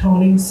Mayor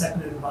Wintoniw,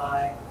 seconded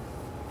by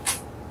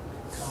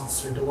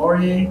Councillor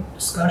Delaurier.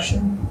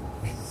 Discussion?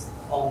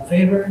 All in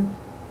favor?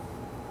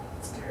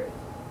 It's carried.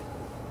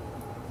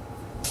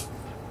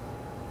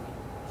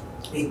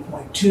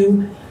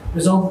 8.2,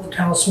 resolve that the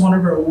town of Swan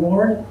River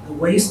award the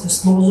waste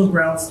disposal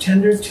grounds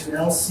tender to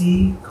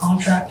LC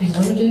Contracting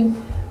Limited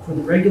for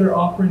the regular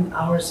operating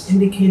hours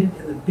indicated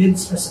in the bid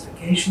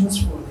specifications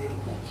for the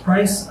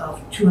price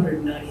of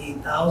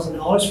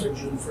 $298,000 for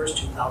June 1st,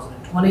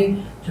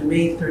 2020 to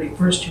May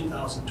 31st,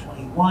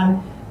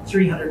 2021,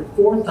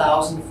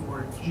 $304,000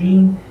 for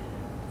June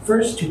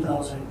 1st,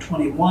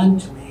 2021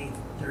 to May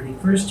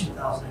 31st,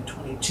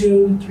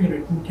 2022,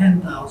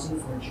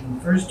 $310,000 for June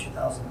 1st,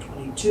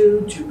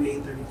 2022 to May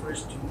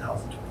 31st,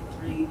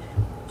 2023,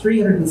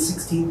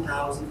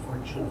 $316,000 for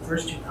June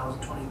 1st,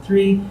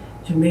 2023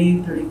 to May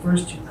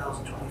 31st,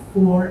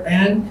 2024,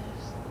 and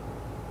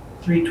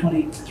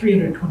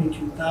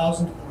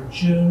 $322,000 for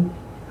June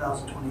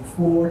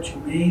 2024 to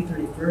May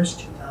 31st,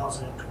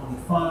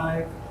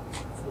 2025,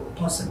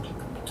 plus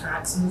applicable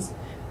taxes.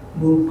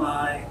 Moved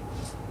by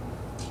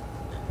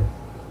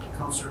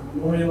Councillor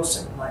Moriaux,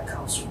 second by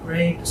Councillor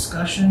Gray.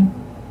 Discussion?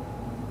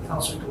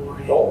 Councillor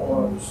Delaurier.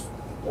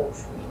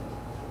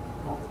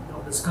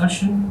 No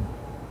discussion?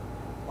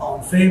 All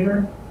in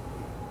favor?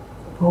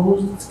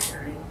 Opposed? It's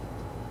carried.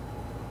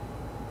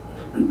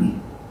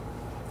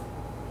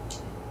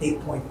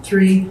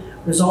 8.3,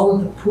 resolve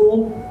that the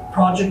Poole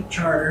project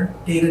charter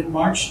dated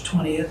March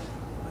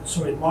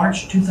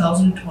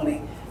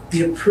 2020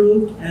 be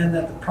approved, and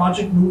that the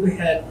project move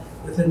ahead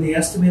within the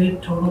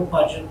estimated total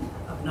budget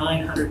of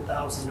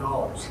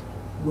 $900,000.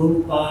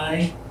 Moved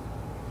by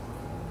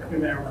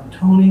Deputy Mayor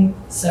Wintoniw,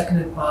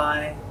 seconded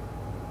by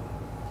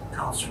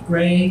Councillor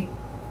Gray.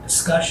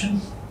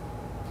 Discussion?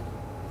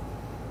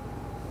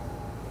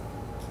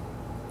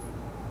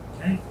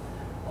 Okay.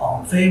 All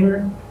in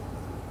favor?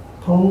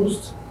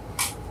 Opposed?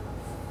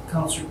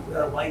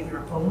 Councillor Whyte, you're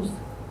opposed?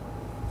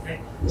 Okay,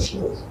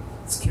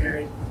 it's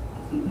carried.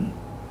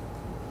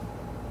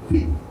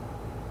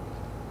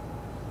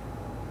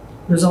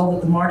 Resolved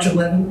that the March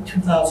 11,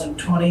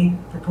 2020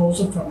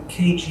 proposal from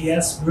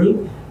KGS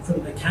Group for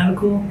the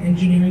mechanical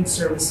engineering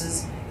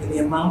services in the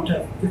amount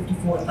of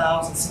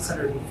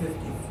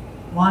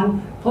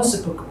 $54,651 plus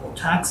applicable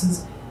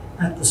taxes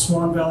at the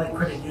Swan Valley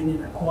Credit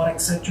Union Aquatic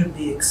Center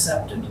be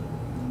accepted.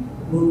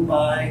 Moved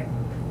by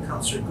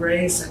Councillor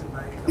Gray, seconded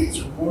by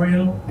Councillor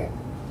Moriaux.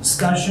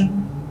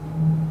 Discussion?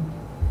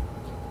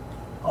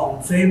 All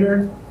in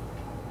favor?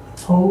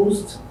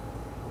 Opposed?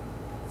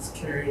 It's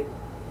carried.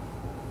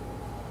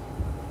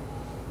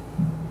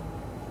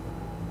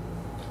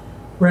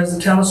 Whereas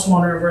the town of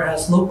Swan River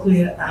has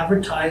locally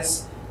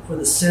advertised for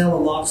the sale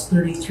of lots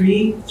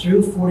 33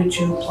 through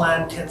 42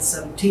 Plan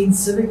 1017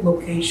 Civic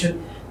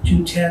Location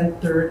 210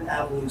 3rd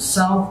Avenue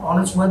South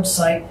on its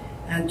website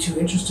and to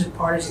interested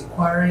parties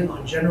inquiring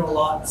on general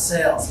lot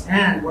sales.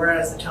 And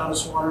whereas the town of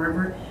Swan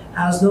River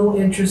has no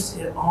interest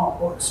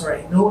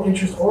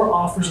or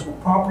offers on the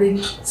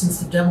property since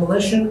the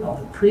demolition of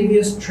the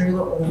previous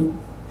town-owned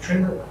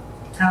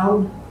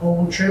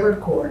trailer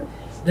court,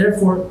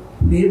 therefore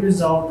be it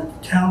resolved that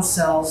the town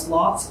sells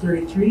lots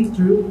 33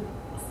 through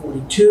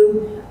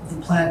 42 of the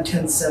Plan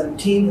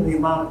 1017 in the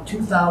amount of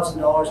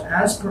 $2,000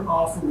 as per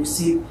offer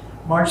received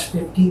March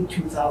 15,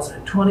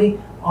 2020,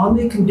 on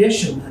the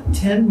condition that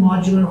 10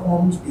 modular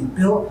homes be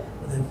built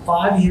within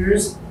 5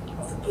 years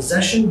of the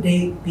possession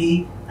date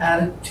be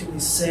added to the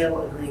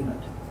sale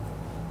agreement.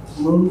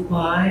 Moved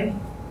by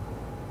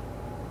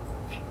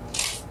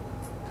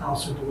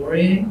Councillor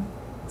Delaurier,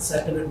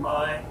 seconded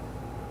by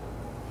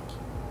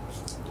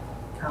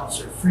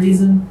Councillor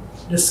Friesen.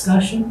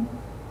 Discussion?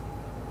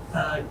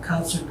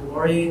 Councillor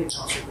Delaurier and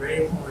Councillor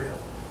Gray. Moriaux.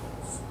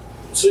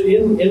 So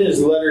in his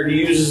letter,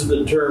 he uses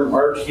the term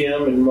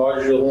RTM and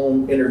modular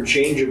home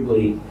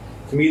interchangeably.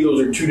 To me,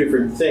 those are two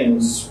different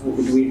things.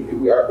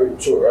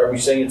 Are we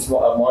saying it's a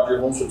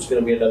modular home, so it's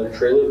going to be another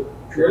trailer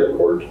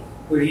court?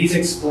 What he's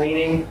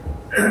explaining,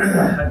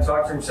 I've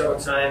talked to him several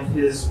times,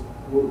 is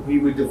what we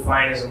would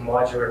define as a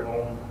modular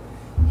home.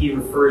 He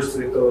refers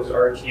to those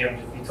RTMs.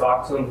 If you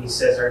talk to him, he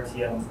says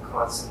RTM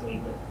constantly,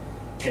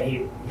 and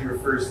he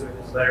refers to it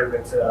in his letter.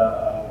 But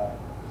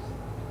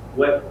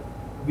what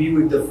we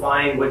would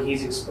define, what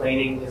he's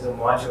explaining, is a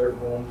modular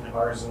home in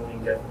our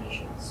zoning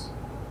definitions.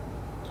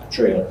 A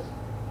trailer.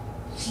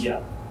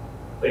 Yeah,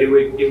 but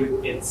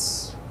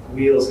its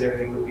wheels and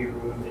everything would be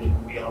removed, and it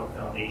would be on a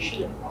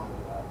foundation and on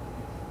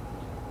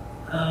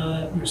the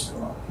lot. You're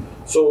still on.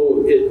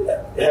 So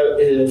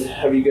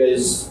have you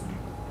guys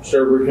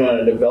started working on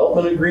a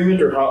development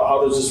agreement, or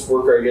how does this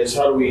work? I guess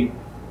how do we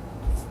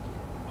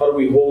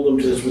hold them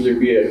to this? Would there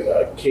be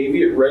a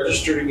caveat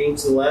registered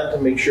against the land to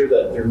make sure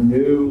that they're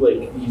new?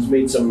 Like, he's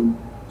made some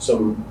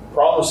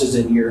promises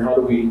in here. How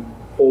do we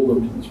hold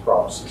them to these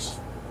promises?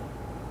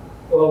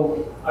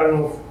 Well, I don't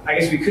know. I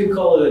guess we could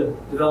call it a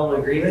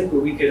development agreement,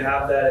 but we could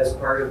have that as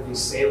part of the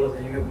sale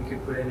agreement. We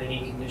could put in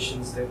any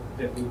conditions that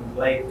we would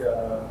like.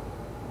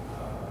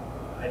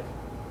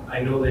 I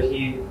know that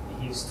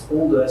he's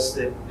told us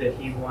that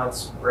he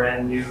wants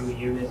brand new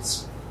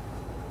units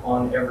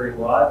on every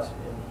lot,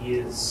 and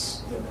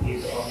he's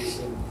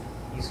obviously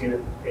going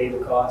to pay the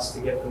cost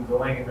to get them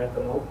going and rent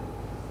them out.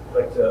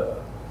 But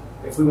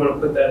if we want to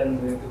put that in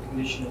the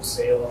condition of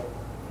sale,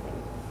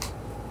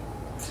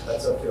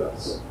 that's up to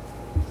us.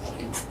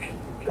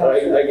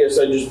 I guess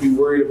I'd just be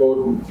worried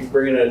about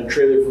bringing a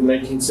trailer from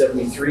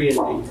 1973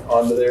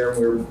 onto there, and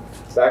we're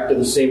back to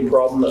the same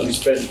problem that we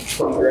spent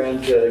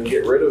 $20,000 to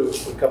get rid of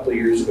a couple of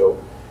years ago.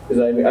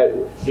 Because I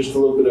just a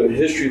little bit of a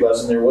history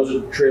lesson. There was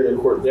a trailer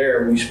court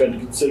there, and we spent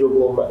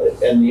considerable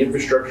amount, and the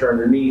infrastructure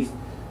underneath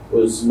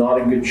was not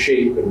in good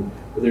shape, and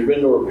there's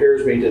been no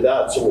repairs made to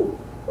that. So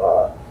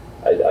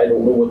I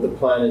don't know what the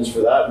plan is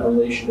for that in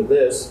relation to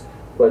this,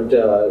 but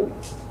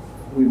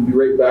we'd be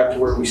right back to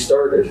where we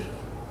started.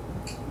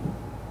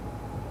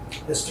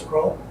 Mr.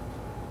 Croll?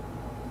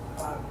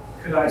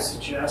 Could I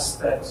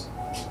suggest that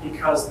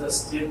because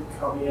this did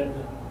come in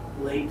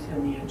late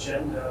in the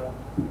agenda,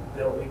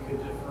 that we could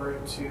defer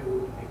it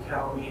to the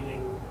Cal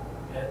meeting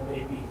and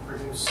maybe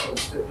produce some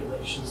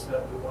stipulations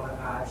that we want to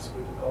add to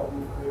a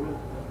development agreement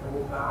and then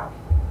bring it back?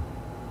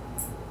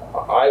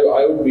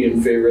 I would be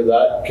in favor of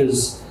that,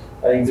 because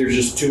I think there's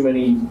just too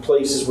many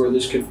places where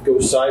this could go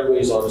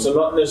sideways on us. I'm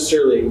not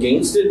necessarily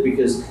against it,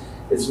 because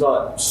it's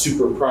not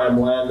super prime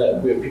land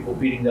that we have people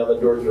beating down the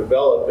door to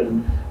develop,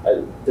 and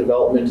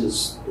development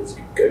is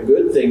a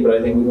good thing, but I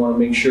think we want to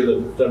make sure that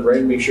it's done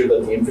right, make sure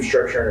that the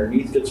infrastructure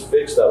underneath gets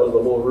fixed. That was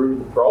the whole root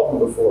of the problem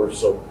before,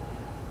 so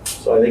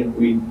I think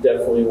we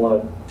definitely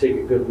want to take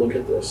a good look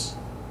at this.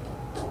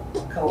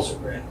 Councillor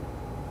Gray.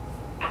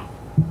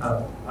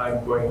 I'm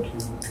going to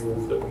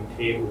move that we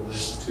table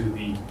this to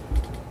the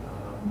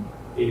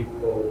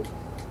April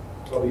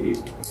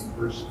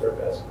 21st, our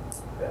best.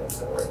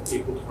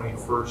 April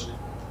 21st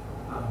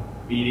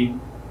meeting,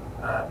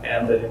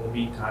 and that in the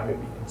meantime it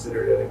be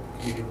considered at a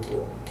committee of the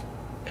whole.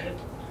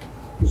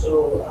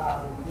 So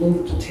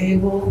move to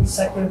table,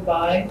 seconded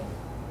by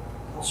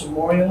Councillor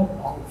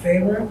Moriaux, all in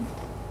favor?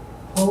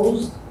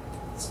 Opposed?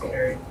 It's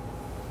carried.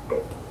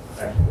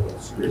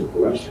 Serious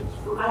questions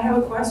for. I have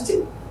a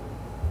question.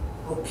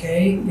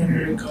 Okay, in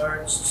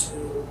regards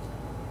to,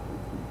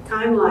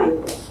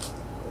 Timeline.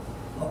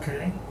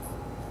 okay,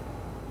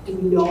 Do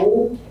we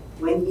know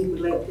when he would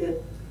like to?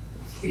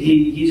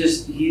 He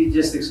just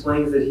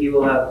explains that he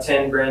will have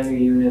 10 brand new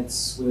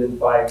units within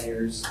 5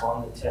 years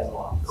on the 10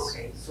 lots.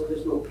 Okay, so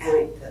there's no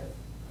panic to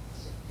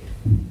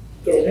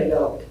get it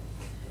developed.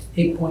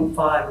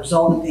 8.5,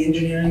 resolve that the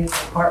engineering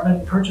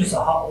department purchase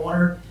a hot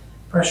water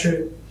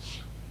pressure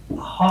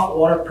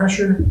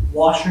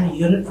washer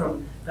unit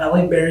from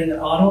Valley Bearing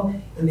and Auto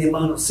in the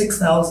amount of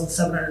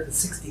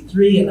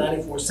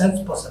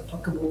 $6,763.94 plus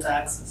applicable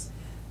taxes.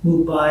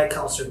 Moved by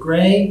Councillor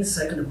Gray,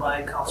 seconded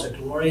by Councillor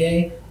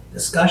Delaurier.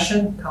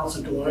 Discussion,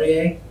 Councillor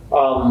Delaurier.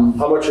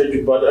 How much did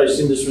you budget? I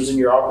assume this was in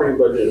your operating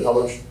budget. How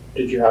much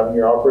did you have in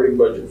your operating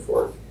budget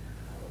for it?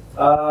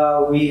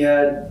 We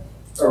had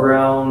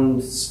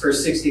around, for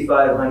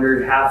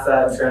 6,500, half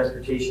that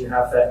transportation,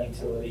 half that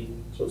utility.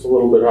 So it's a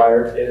little bit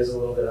higher. It is a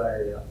little bit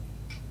higher, yeah.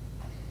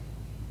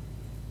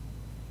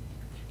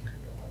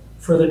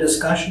 Further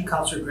discussion,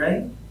 Councillor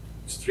Gray.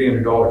 It's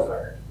 $300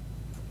 higher.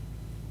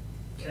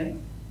 Okay.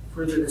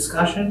 Further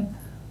discussion,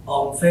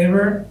 all in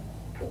favor?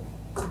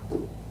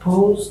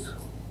 Opposed?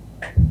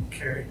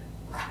 Carried.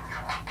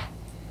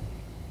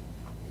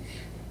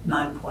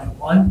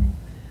 9.1.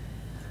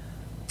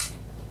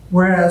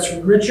 Whereas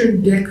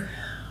Richard Dick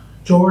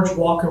George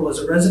Walker was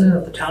a resident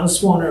of the town of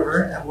Swan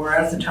River, and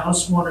whereas the town of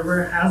Swan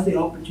River has the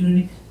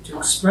opportunity to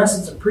express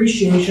its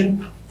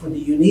appreciation for the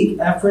unique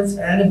efforts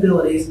and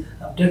abilities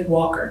of Dick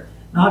Walker,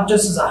 not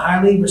just as a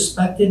highly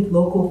respected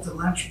local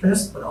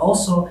philanthropist, but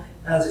also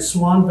as a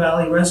Swan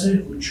Valley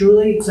resident who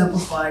truly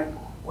exemplified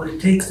what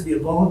it takes to be a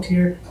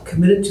volunteer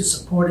committed to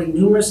supporting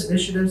numerous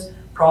initiatives,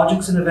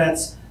 projects, and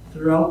events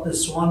throughout the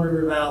Swan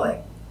River Valley,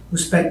 who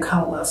spent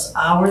countless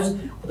hours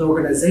with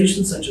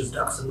organizations such as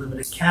Ducks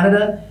Unlimited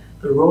Canada,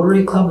 the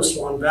Rotary Club of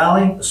Swan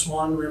Valley, the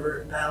Swan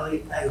River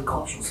Valley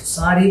Agricultural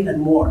Society,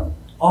 and more.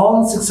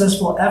 All in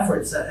successful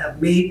efforts that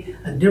have made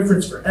a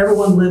difference for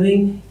everyone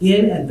living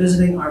in and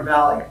visiting our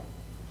valley.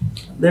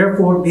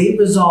 Therefore, be it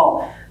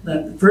resolved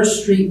that the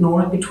 1st Street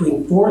North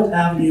between 4th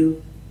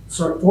Avenue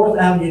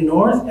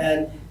North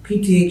and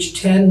PTH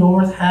 10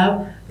 North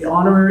have the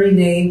honorary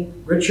name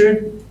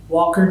Richard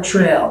Walker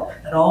Trail,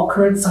 and all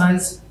current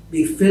signs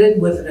be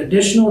fitted with an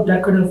additional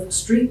decorative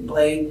street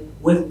blade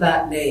with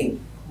that name.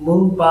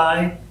 Moved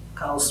by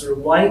Councillor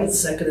Whyte,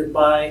 seconded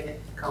by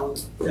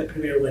Deputy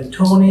Mayor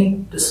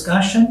Wintoniw.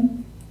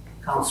 Discussion,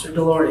 Councillor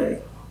Delaurier.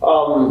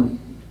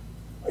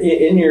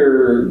 In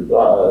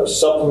your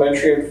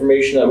supplementary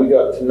information that we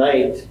got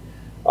tonight,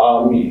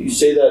 you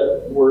say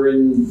that we're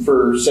in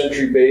for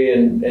Century Bay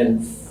and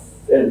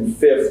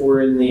 5th.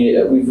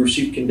 We've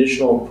received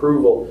conditional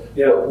approval.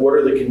 Yeah. What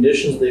are the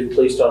conditions they've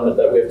placed on it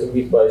that we have to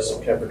meet by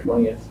September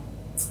 20th?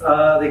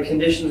 The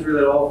conditions were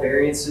that all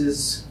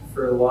variances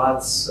for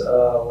lots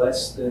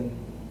less than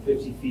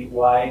 50 feet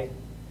wide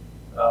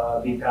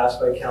be passed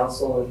by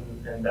council,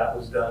 and that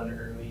was done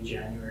early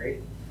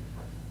January.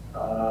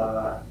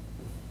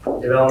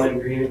 Development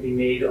agreement be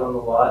made on the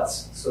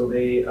lots. So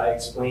I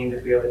explained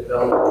that we have a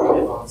development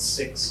agreement on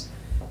 6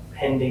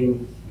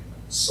 pending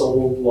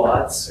sold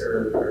lots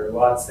or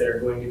lots that are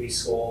going to be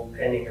sold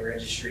pending a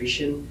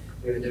registration.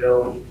 We have a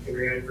development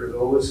agreement for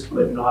those,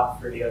 but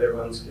not for the other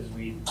ones because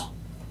we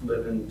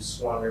live in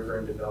Swan River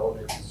and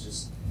development is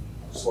just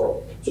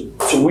slow.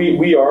 So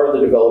we are the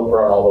developer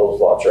on all those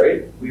lots,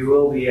 right? We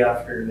will be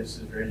after this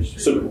is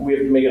registered. So we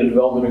have to make a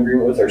development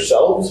agreement with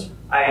ourselves?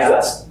 I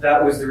asked,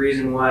 that was the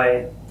reason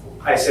why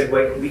I said,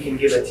 well, we can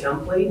give a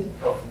template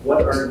of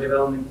what our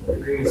development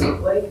agreements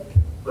look like,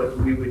 but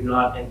we would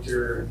not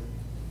enter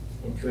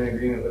into an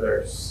agreement with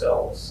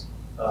ourselves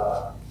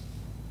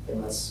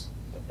unless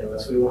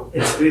we want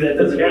it to do that.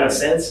 Doesn't make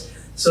sense.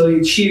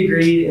 So she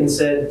agreed and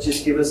said,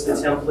 just give us the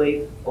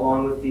template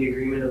along with the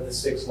agreement of the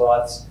 6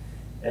 lots,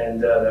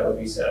 and that would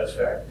be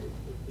satisfactory.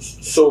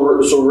 So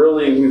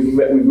really, we've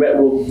met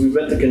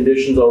the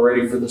conditions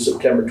already for the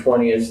September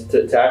 20th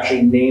to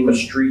actually name a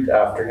street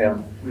after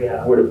him.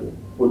 Yeah.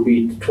 Would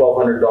be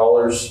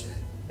 $1,200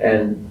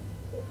 and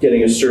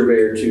getting a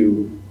surveyor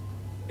to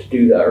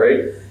do that,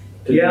 right?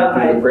 To do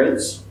the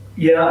prints.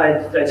 Yeah,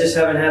 I just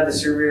haven't had the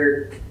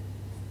surveyor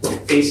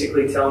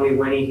basically tell me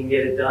when he can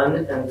get it done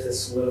and to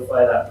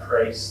solidify that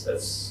price.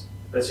 That's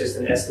just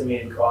an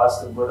estimated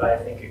cost of what I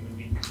think it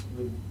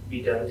would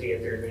be done to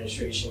get their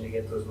administration to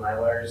get those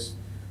Mylars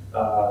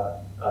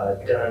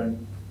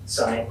done,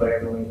 signed by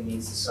everyone who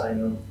needs to sign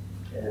them,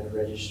 and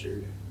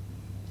registered.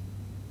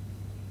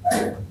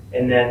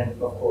 And then,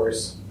 of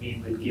course,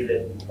 we would give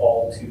it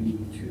all to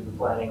the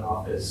planning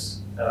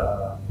office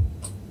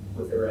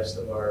with the rest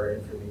of our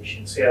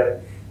information. So yeah,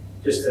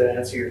 just to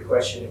answer your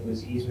question, it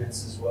was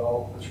easements as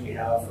well, which we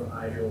have from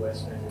Hydro,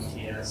 Westman, and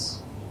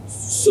TS.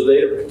 So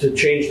to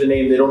change the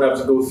name, they don't have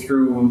to go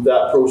through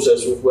that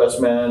process with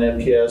Westman,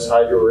 MTS,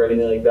 Hydro, or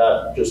anything like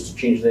that, just to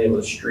change the name of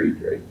the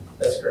street, right?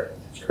 That's correct.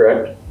 That's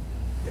correct?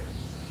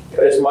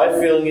 as my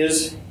feeling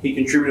is, he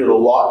contributed a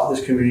lot to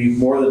this community,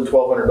 more than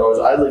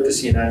 $1,200. I'd like to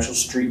see an actual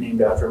street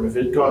named after him. If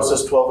it costs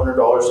us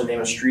 $1,200 to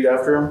name a street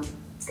after him,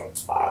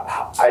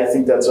 I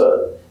think that's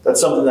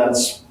something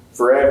that's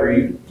forever.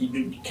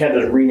 You can't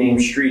just rename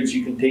streets.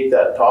 You can take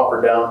that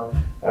topper down.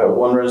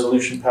 One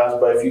resolution passed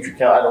by a future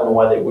council. I don't know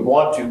why they would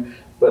want to,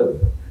 but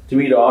to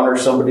me, to honor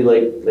somebody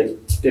like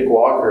Dick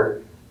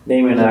Walker,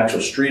 naming an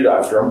actual street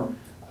after him,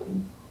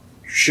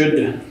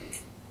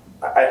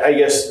 I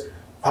guess,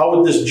 how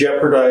would this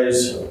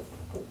jeopardize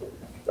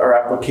our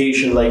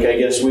application? Like, I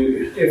guess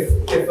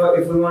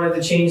if we wanted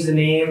to change the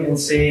name and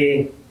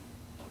say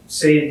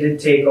it did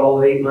take all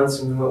of 8 months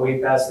and we went way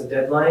past the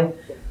deadline,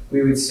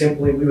 we would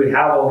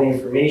have all the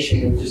information.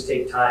 It would just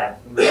take time.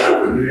 We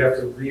would have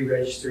to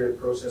re-register. The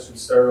process would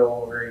start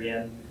all over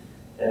again.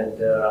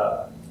 And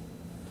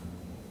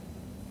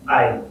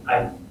I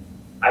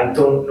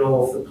don't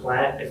know if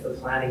the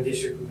planning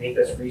district would make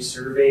us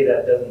resurvey.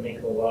 That doesn't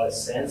make a lot of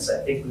sense.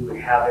 I think we would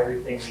have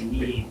everything we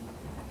need.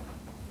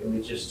 It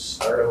would just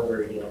start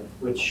over again,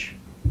 which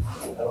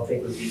I don't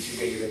think would be too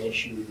big of an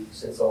issue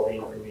since all the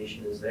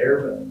information is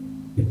there.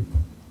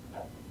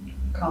 But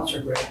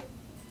Councillor Gray.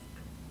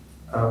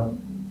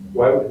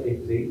 Why would it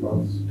take us 8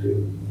 months to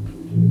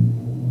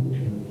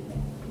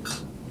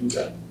do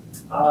that?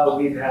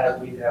 We've had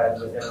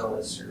within all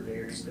the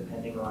surveyors,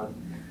 depending on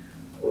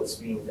what's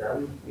being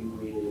done, we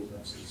waited as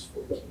much as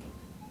 14.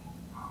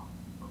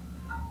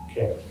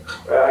 Okay,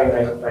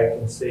 I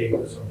can say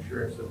with some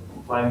assurance that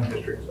planning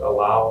districts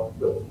allow,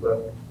 the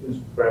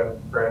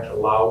branch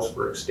allows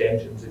for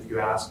extensions if you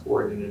ask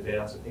for it in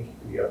advance. I think it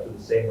could be up to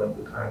the same length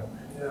of time.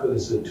 So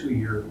this is a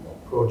 2-year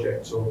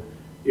project, so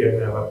you have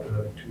to have up to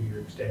another 2-year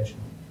extension,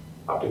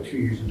 up to 2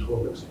 years in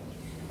total extension,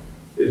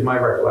 is my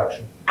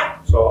recollection.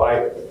 So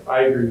I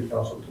agree with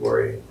Councillor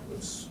Delaurier.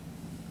 Let's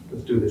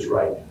do this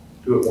right.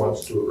 Do it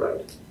once, do it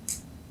right.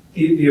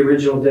 The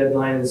original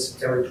deadline is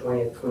September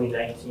 20th,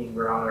 2019.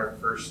 We're on our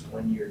first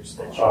 1-year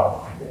extension.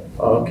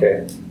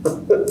 okay.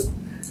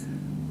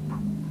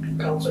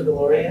 Councillor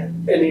Delaurier.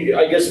 And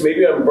I guess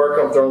maybe I'm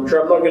barking up the wrong tree.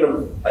 I'm not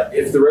gonna,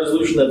 if the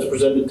resolution that's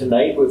presented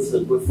tonight with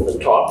the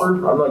topper,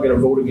 I'm not gonna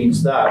vote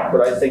against that.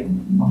 But I think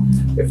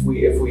if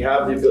we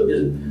have the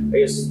ability, I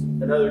guess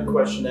another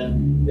question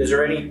then, is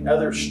there any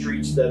other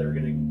streets that are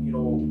gonna,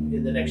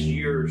 in the next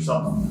year or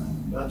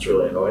something? That's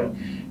really annoying.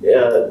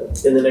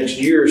 In the next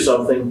year or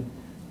something,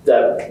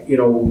 that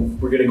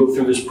we're gonna go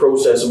through this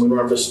process and we don't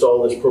have to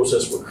stall this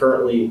process we're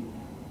currently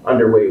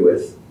underway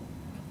with.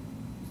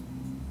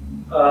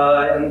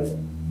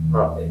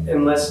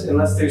 Unless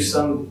there's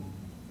some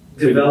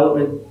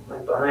development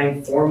like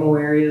behind formal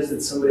areas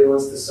that somebody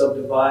wants to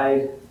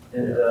subdivide,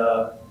 and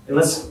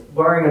unless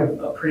barring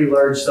a pretty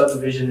large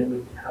subdivision that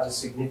would have a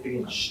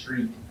significant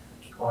street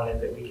on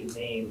it that we could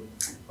name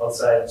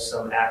outside of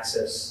some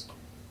access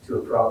to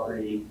a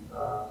property,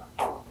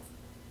 I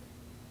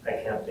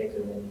can't think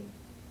of any.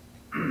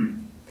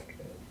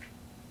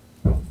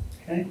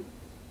 Okay.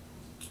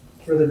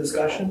 Further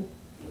discussion?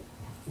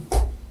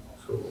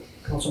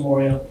 Councillor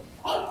Moriaux.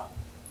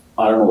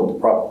 I don't know what the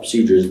proper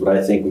procedure is, but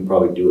I think we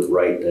probably do it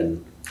right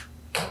and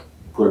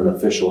put an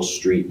official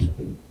street.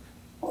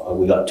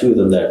 We got 2 of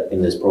them that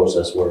in this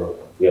process where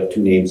we have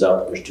 2 names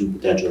up. There's 2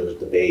 potential. There's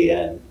the Bay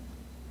and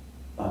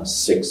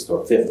 6th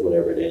or 5th,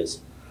 whatever it is.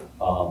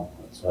 So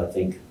I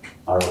think,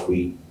 I don't know if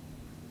we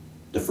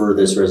defer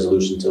this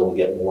resolution until we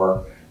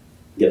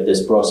get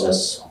this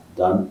process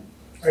done.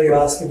 Are you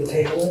asking to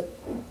table it?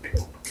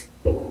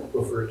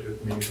 Refer to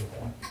the meeting.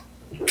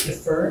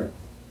 Defer?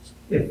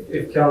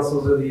 If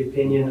council's of the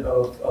opinion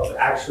of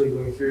actually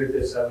going through with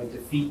this, I would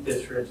defeat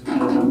this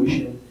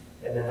resolution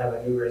and then have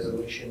a new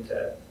resolution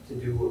to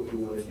do what we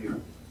want to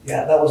do.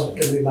 Yeah, that was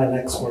going to be my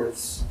next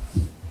words.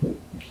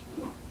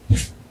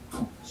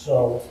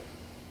 So,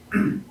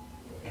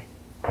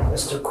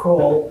 Mr.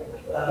 Croll,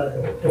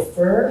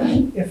 defer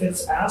if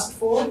it's asked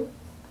for?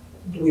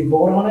 Do we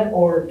vote on it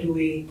or do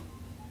we?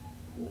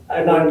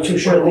 I'm not too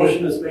sure. The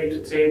motion is made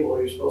to table.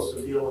 You're supposed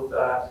to deal with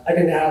that. I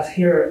didn't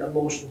hear a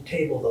motion to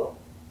table though.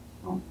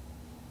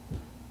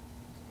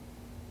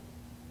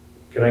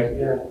 Can I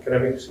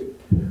make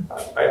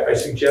I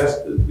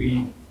suggest that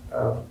we,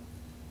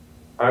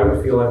 I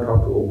would feel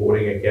uncomfortable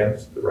voting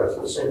against the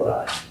resolution.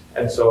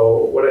 And so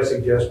what I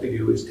suggest we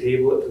do is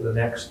table it to the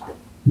next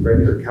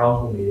regular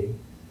council meeting.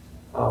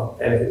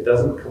 And if it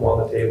doesn't come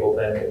on the table,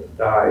 then it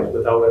dies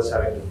without us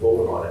having to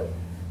vote on it.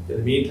 In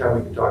the meantime,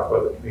 we can talk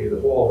about the committee of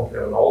the whole, and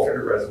have an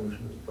alternate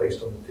resolution that's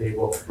placed on the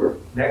table for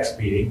next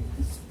meeting.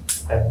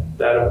 And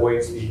that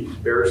avoids the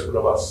embarrassment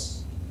of us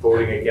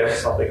voting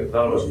against something that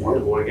none of us want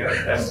to vote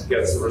against and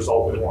gets the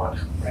result we want.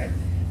 Right.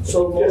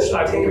 So motion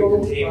I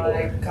tabled table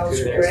by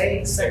Councillor to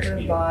Gray,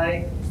 seconded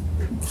by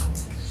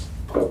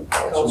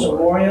Councillor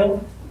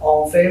Moriaux.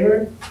 All in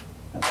favor?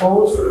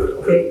 Opposed?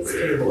 Okay, it's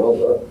tabled. Well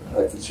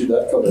done. I can see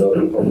that coming out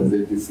when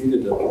they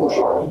defeated that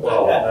motion.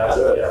 Well,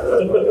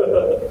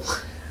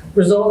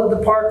 Resolved that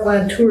the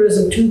Parkland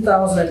Tourism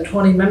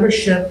 2020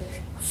 membership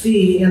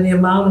fee in the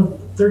amount of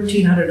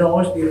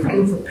 $1,300 be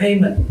approved for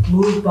payment.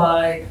 Moved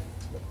by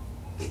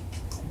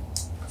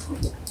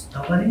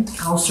Nobody.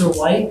 Councillor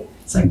Whyte,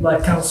 second by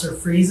Councillor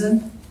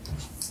Friesen.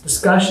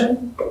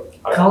 Discussion?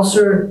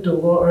 Councillor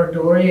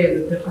Delaurier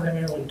is a different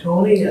in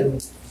Wintoniw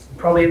and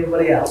probably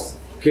everybody else.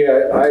 Okay,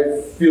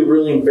 I feel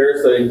really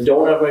embarrassed that I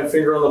don't have my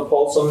finger on the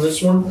pulse on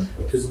this one,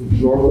 because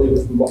normally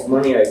with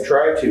money I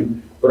try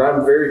to, but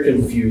I'm very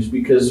confused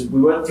because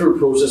we went through a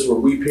process where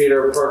we paid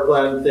our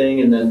parkland thing,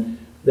 and then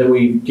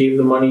we gave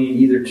the money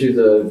either to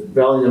the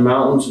Valley in the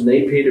Mountains and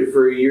they paid it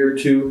for a year or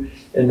two,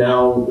 and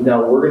now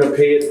we're going to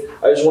pay it.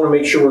 I just want to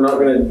make sure we're not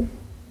going to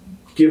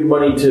give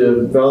money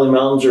to Valley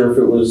Mountains, or if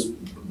it was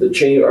the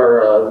chain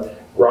or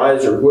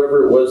Rise or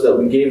whoever it was that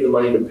we gave the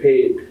money to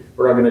pay it,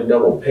 we're not going to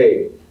double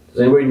pay. Does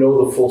anybody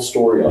know the full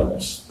story on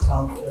this?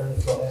 I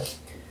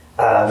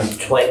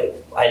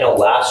know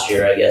last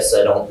year, I guess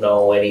I don't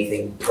know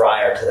anything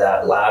prior to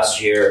that.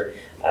 Last year,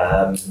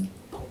 Valley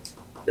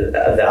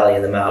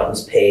in the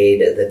Mountains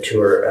paid the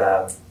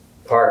tour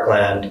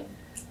parkland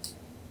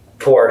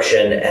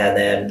portion and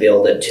then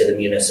billed it to the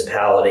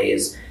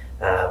municipalities,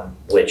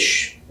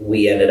 which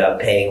we ended up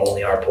paying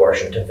only our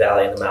portion to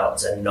Valley in the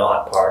Mountains and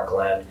not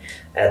parkland.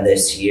 And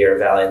this year,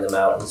 Valley in the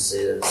Mountains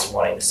is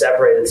wanting to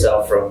separate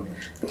itself from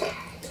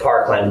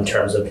parkland in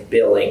terms of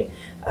billing.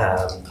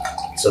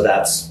 So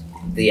that's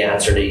the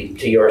answer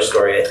to your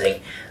story, I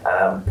think.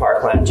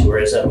 Parkland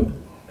tourism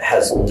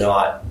has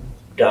not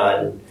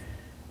done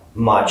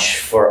much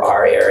for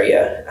our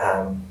area.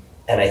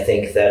 And I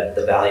think that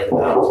the Valley in the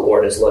Mountains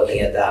Board is looking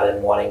at that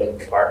and wanting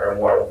to partner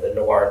more with the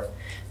North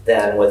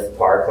than with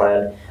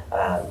parkland.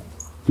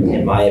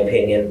 In my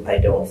opinion, I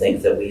don't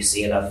think that we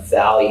see enough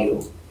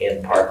value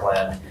in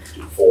parkland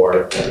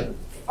for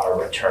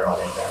our return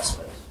on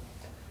investment.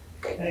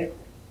 Okay.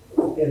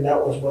 And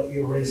that was what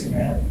you were raising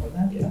your hand for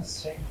that?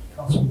 Yes. Okay.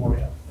 Councillor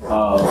Moriaux.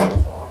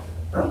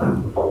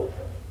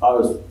 I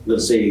was going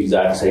to say the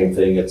exact same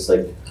thing. It's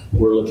like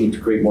we're looking to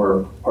create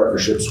more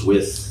partnerships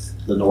with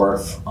the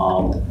North,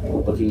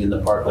 looking in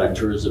the Parkland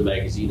Tourism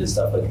magazine and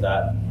stuff like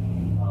that.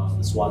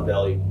 The Swan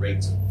Valley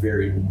rates a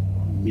very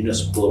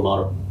municipal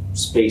amount of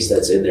space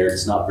that's in there.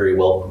 It's not very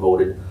well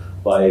promoted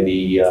by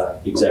the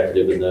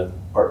executive and the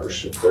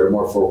partnership. They're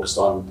more focused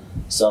on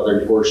the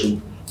southern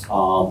portion.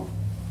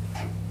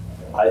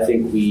 I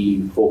think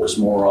we focus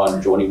more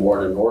on joining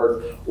more in the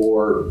North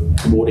or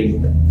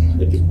promoting,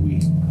 like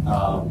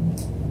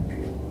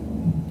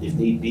if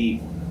need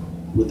be,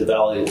 with the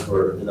Valley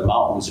or in the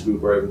Mountains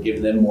group, or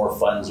giving them more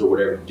funds or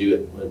whatever to do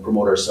it and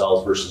promote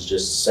ourselves versus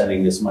just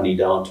sending this money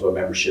down to a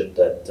membership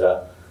that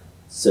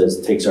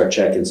takes our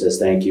check and says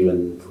thank you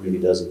and really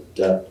doesn't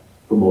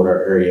promote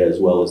our area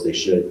as well as they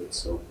should.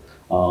 So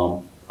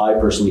I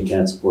personally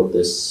can't support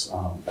this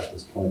at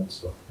this point.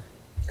 So,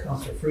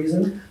 Councillor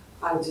Friesen.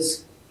 I'm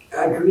just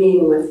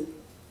agreeing with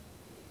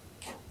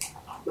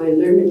my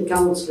learned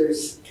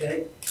councillors.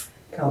 Okay.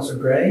 Councillor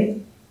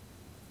Gray.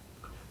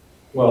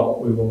 Well,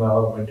 we will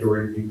now have a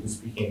majority of people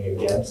speaking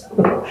against the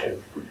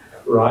motion.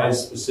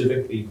 Rise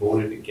specifically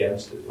voted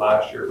against it.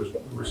 Last year we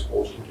were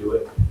supposed to do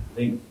it. I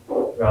think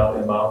Valley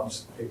in the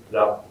Mountains picked it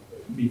up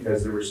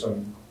because there were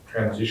some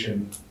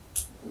transition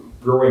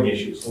growing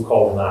issues, we'll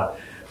call them that.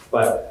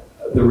 But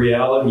the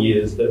reality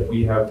is that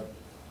we have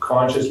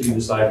consciously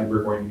decided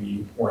we're going to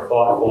be more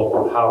thoughtful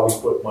about how we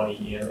put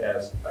money in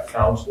as a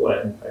council,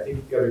 and I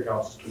think the other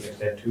councils to an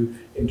extent too,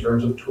 in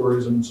terms of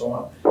tourism and so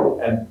on.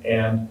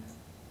 And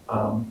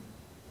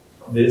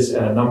this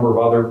and a number of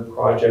other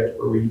projects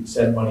where we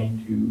send money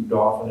to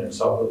Dauphin and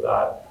some of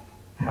that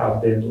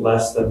have been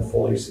less than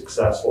fully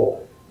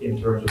successful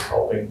in terms of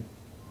helping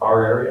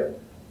our area.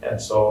 And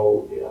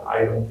so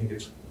I don't think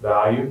it's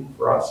value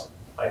for us.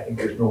 I think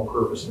there's no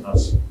purpose in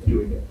us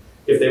doing it.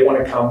 If they want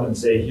to come and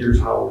say, here's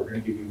how we're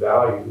going to give you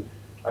value,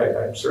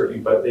 I'm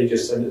certainly, but they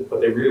just send it, but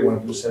they really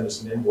want to do is send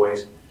us an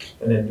invoice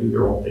and then do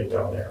their own thing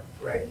down there.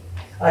 Right.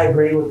 I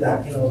agree with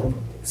that. You know,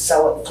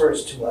 sell it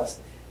first to us.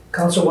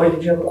 Councillor Whyte,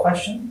 did you have a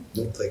question?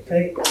 No, thank you.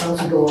 Okay,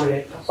 Councillor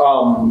Delaurier.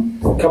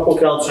 A couple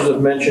councillors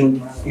have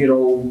mentioned,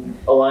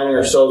 aligning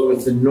ourselves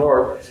with the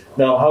North.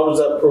 Now, how does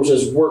that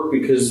process work?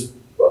 Because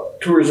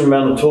Tourism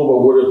Manitoba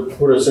would have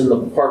put us in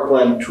the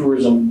Parkland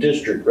Tourism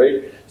District,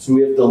 right? So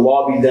we have to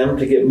lobby them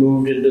to get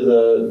moved into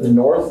the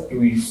North. Do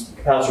we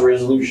pass a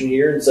resolution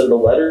here and send a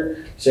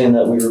letter saying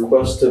that we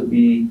request to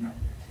be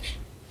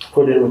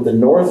put in with the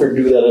North, or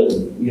do that,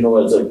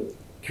 as a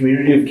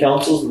community of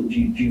councils, the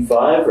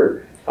G5,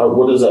 or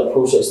what does that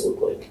process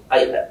look like?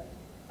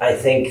 I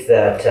think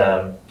that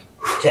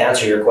to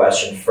answer your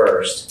question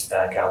first,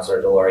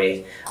 Councillor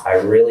Delaurier, I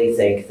really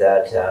think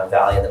that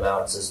Valley in the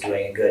Mountains is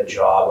doing a good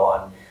job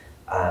on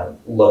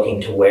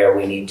looking to where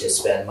we need to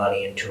spend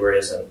money in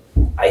tourism.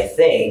 I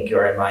think,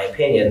 or in my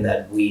opinion,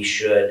 that we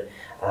should,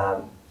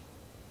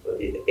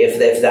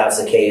 if that's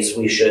the case,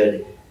 we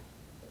should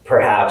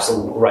perhaps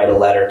write a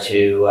letter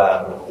to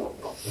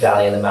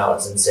Valley in the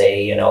Mountains and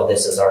say,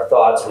 this is our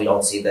thoughts. We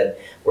don't see that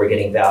we're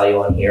getting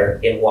value on here.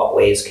 In what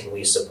ways can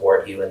we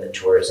support you in the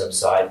tourism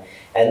side?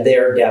 And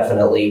they're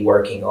definitely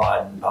working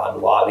on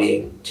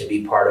lobbying to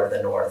be part of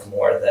the North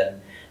more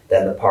than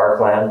the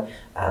Parkland.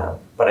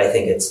 But I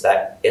think it's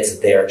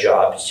their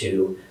job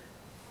to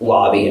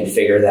lobby and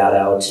figure that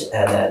out,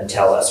 and then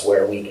tell us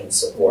where we can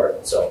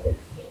support. So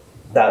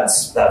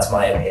that's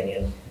my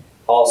opinion.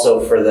 Also,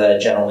 for the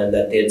gentleman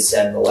that did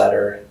send the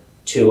letter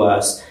to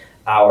us,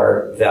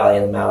 our Valley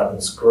in the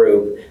Mountains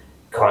group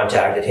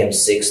contacted him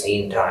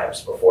 16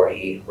 times before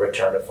he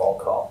returned a phone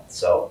call.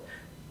 So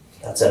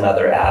that's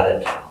another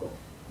added.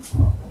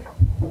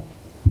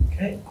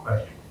 Okay.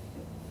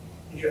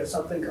 You have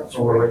something, Councillor?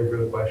 So we're ready for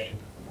the question.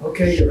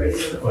 Okay, you're ready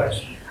for the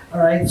question. All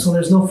right, so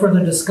there's no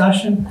further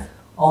discussion.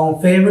 All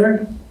in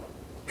favor?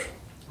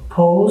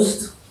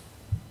 Opposed?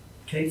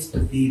 Okay, it's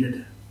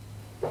defeated.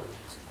 All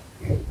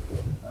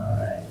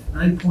right,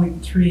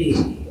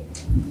 9.3.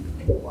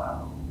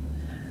 Wow.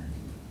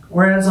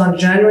 Whereas on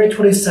January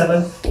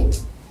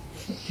 27th,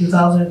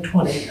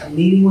 2020, a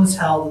meeting was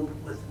held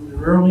within the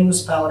rural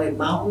municipality of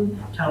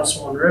Mountain, town of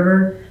Swan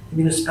River, the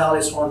municipality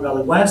of Swan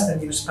Valley West, and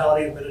the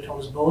municipality of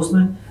Manitoba's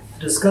Bozeman to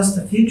discuss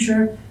the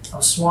future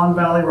of Swan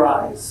Valley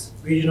Rise,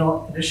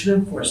 regional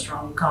initiative for a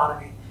strong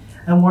economy.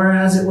 And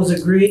whereas it was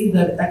agreed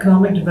that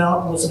economic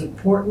development was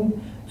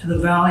important to the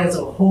valley as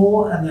a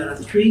whole, and that a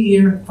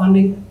 3-year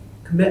funding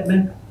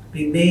commitment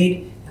be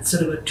made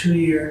instead of a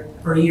 2-year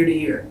or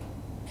year-to-year.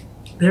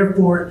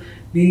 Therefore,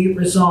 be it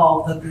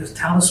resolved that the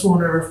town of Swan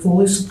River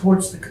fully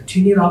supports the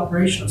continued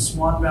operation of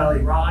Swan Valley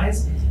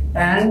Rise,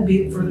 and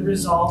be it further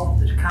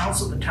resolved that the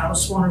council of the town of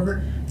Swan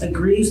River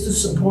agrees to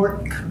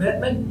support the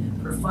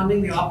commitment for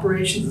funding the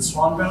operations of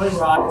Swan Valley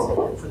Rise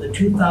for the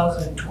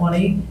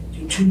 2020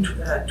 to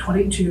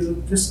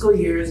 2022 fiscal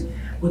years,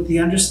 with the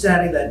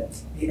understanding that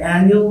the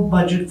annual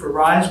budget for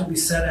Rise will be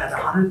set at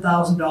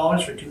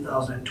 $100,000 for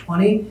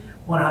 2020,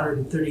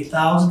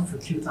 $130,000 for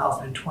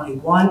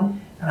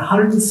 2021, and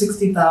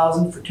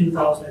 $160,000 for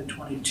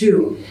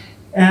 2022.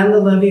 And the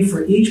levy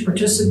for each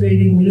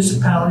participating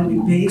municipality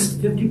be based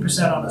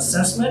 50% on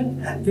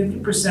assessment and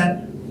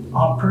 50%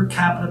 on per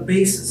capita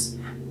basis.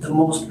 The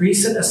most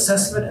recent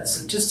assessment and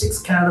Statistics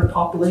Canada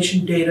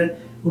population data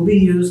will be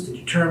used to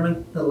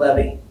determine the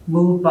levy.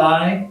 Moved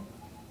by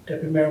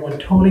Deputy Mayor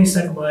Wintoniw,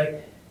 second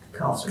by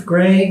Councillor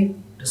Gray.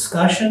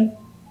 Discussion?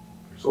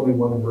 There's only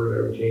one word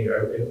I would change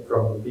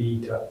from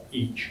the to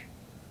each.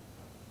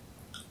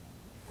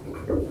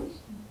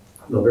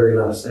 The very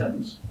last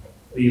sentence.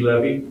 The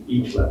levy,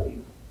 each levy.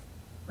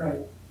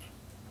 Right.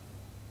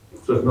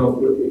 So it's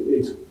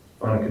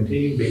on a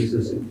continuing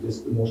basis, it's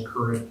just the most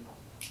current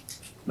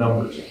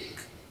numbers.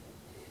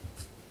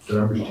 The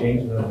numbers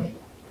change,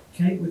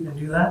 Okay, we can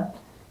do that.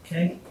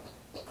 Okay.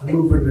 The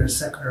mover and the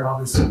seconder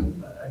obviously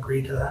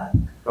agree to that.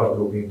 probably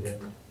will be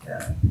intended.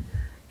 Yeah.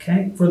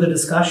 Okay, further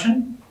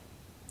discussion?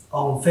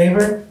 All in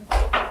favor?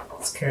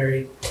 It's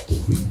carried.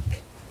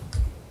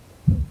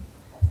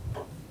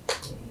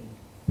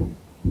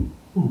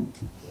 Hmm.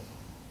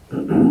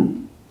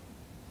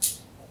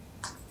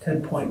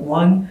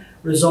 10.1,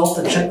 result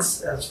the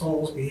checks as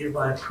follows be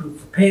hereby approved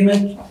for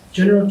payment.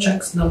 General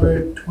checks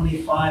number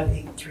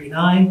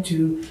 25839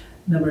 to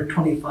number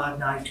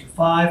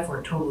 25925 for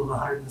a total of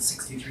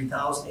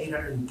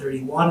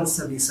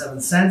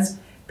 $163,831.77.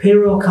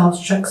 Payroll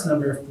accounts checks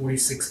number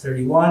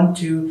 4631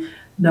 to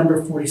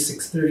number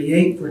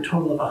 4638 for a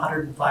total of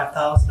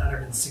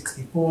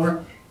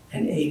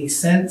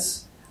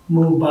 $105,964.80.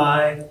 Moved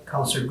by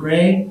Councillor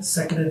Gray,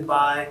 seconded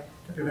by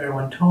Deputy Mayor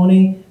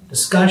Wintoniw.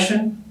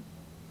 Discussion?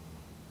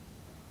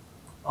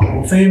 All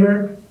in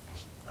favor?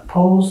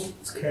 Opposed?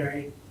 It's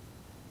carried.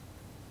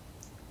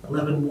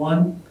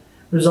 11.1.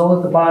 Result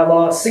of the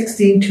bylaw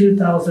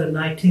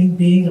 16/2019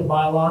 being a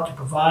bylaw to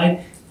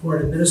provide for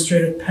an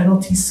administrative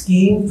penalty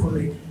scheme for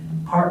the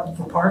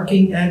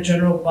parking and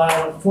general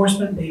bylaw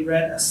enforcement be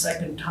read a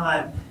second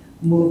time.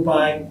 Moved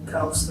by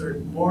Councillor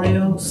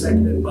Moriaux,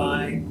 seconded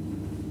by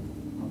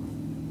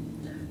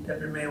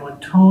Deputy Mayor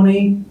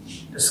Wintoniw.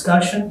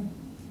 Discussion?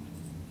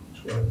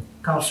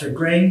 Councillor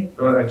Gray.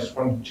 No, I just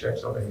wanted to check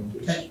something,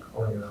 just Okay.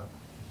 calling it up.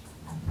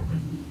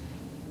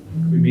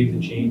 We made the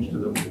change to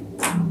the.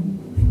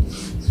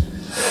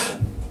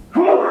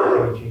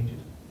 Can we change it?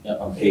 Yeah,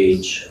 on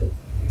page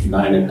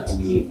 9 and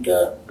 28,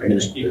 I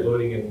just keep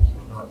loading and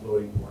not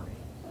loading more.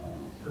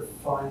 The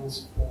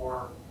fines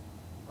for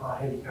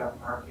handicap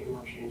parking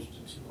were changed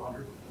to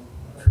 200.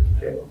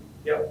 Okay.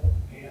 Yep.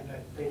 And I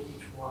think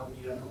each one of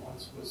the other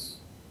ones was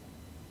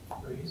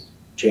raised.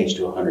 changed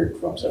to 100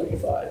 from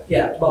 75.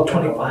 Yeah, about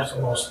 25 for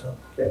most of them.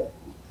 Okay.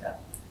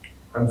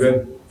 I'm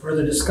good.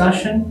 Further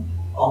discussion?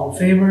 All in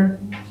favor?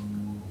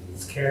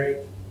 It's carried.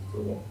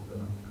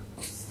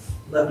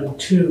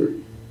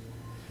 11.2.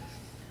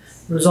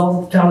 Result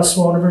of the Town of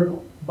Swan River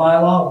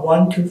Bylaw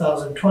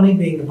 1/2020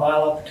 being the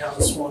bylaw of the Town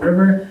of Swan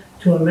River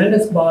to amend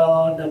its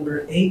bylaw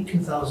number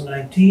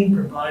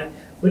 8/2019,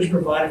 which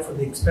provided for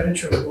the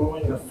expenditure of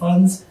borrowing of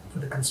funds for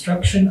the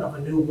construction of a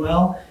new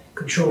well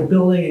control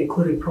building,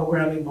 including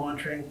programming,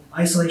 monitoring,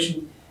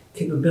 isolation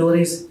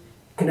capabilities,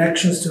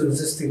 connections to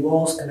existing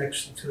walls,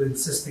 connections to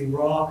existing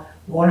raw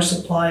water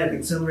supply, and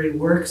auxiliary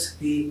works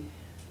be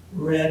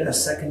read a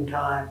second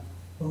time.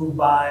 Moved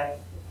by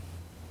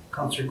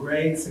Councillor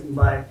Gray, seconded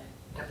by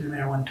Deputy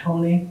Mayor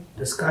Wintoniw.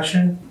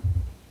 Discussion?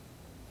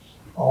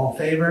 All in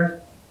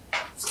favor?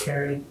 It's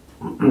carried.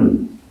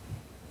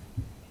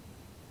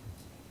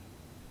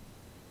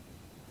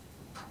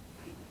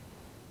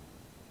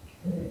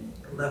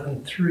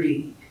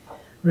 11.3.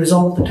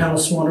 Resolved that the Town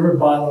of Swan River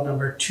bylaw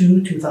number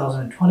 2,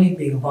 2020,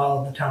 being a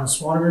bylaw of the Town of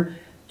Swan River,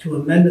 to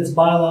amend its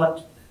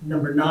bylaw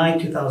number 9,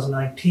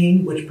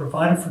 2019, which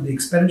provided for the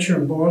expenditure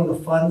and borrowing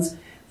of funds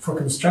for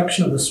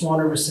construction of the Swan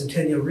River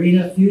Centennial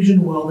Arena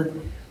fusion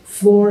welded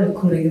floor,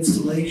 including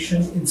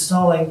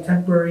installing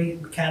temporary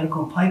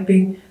mechanical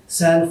piping,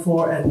 sand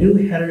floor, and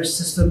new header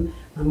system,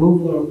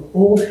 removal of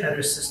old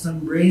header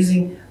system,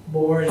 raising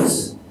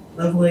boards,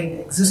 leveling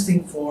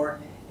existing floor,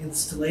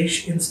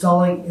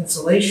 installing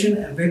insulation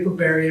and vapor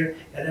barrier,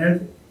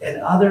 and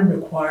other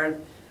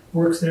required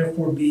works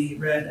therefore be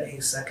read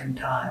a second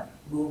time.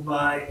 Moved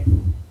by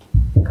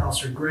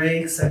Councillor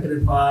Gray,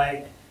 seconded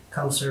by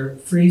Councillor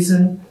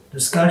Friesen.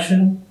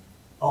 Discussion.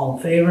 All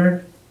in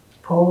favor?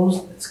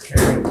 Opposed? It's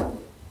carried.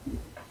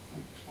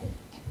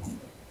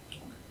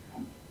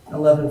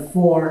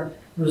 11.4.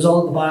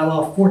 Result of the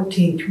bylaw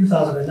 14,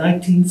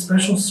 2019,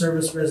 special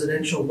service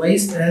residential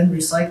waste and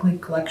recycling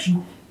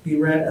collection be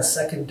read a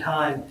second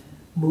time.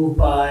 Moved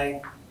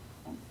by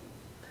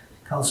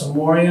Councillor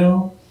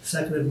Moriaux,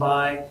 seconded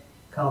by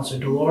Councillor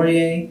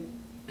Delaurier.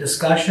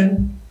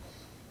 Discussion.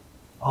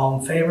 All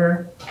in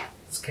favor?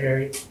 It's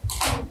carried.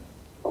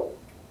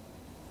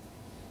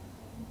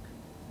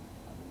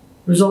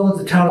 Result of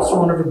the Town of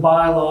Swan River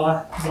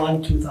bylaw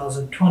 1,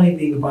 2020,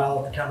 being a bylaw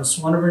of the Town of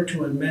Swan River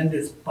to amend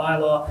its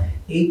bylaw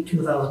 8,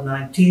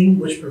 2019,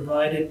 which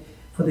provided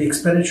for the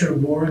expenditure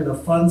and borrowing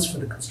of funds for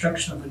the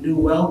construction of a new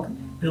well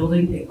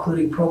building,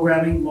 including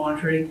programming,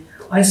 monitoring,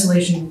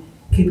 isolation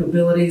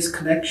capabilities,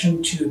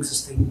 connection to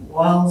existing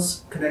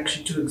wells,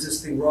 connection to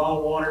existing raw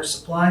water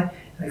supply,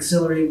 and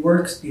auxiliary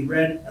works be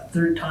read a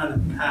third time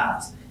and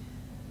passed.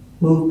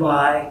 Moved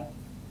by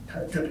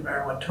Deputy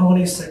Mayor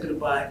Wintoniw, seconded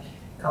by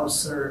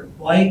Councillor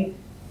Whyte.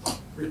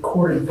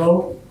 Recorded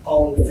vote.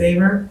 All in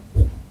favor?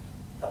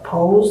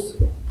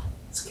 Opposed?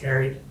 It's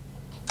carried.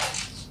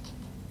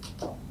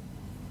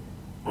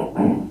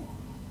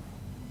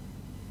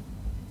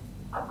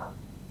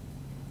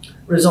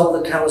 Result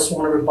of the Town of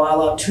Swan River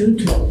bylaw 2,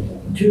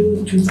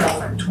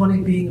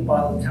 2020, being a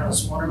bylaw of the Town of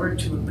Swan River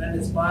to amend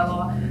its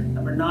bylaw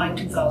number 9,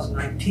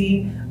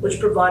 2019, which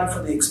provided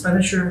for the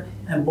expenditure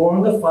and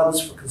borrowing of funds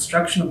for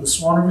construction of the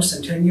Swan River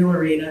Centennial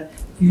Arena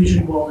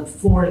fusion welded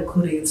floor,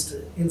 including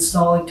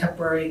installing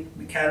temporary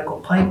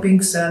mechanical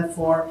piping, sand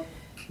floor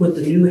with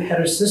the new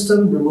header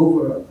system,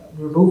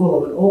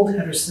 removal of an old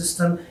header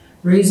system,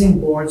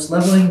 raising boards,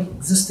 leveling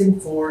existing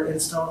floor,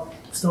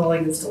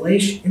 installing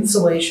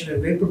insulation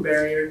and vapor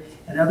barrier,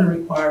 and other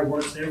required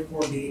works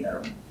therefore be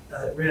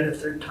read a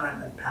third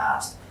time and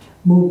passed.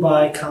 Moved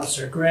by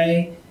Councillor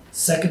Gray,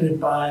 seconded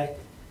by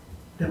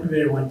Deputy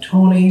Mayor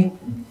Wintoniw.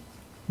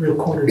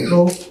 Recorded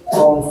vote.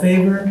 All in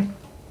favor?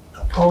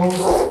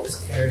 Opposed?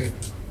 It's carried.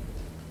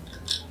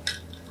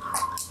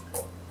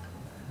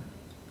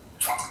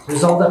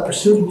 Resolved that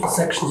pursuant to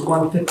sections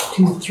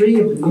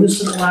 152.3 of the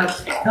Municipal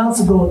Act,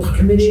 Council go into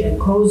committee and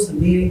close the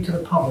meeting to the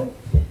public.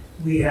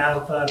 We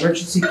have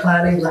emergency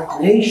planning,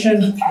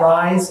 recreation,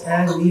 rise,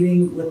 and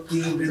meeting with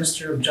the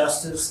Minister of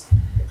Justice.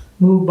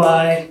 Moved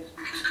by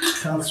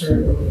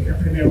Councillor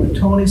Deputy Mayor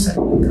Wintoniw,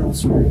 seconded by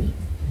Councillor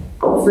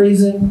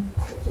Friesen.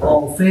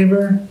 All in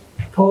favor?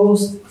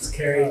 Opposed? It's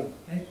carried.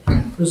 Okay.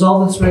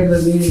 Resolved this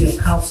regular meeting of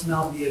Council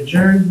now be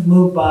adjourned.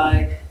 Moved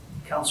by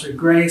Councillor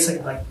Gray,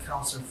 seconded by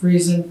Councillor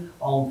Friesen.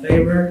 All in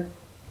favor?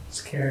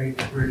 It's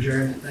carried. We're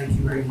adjourned. Thank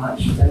you very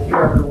much. Thank you,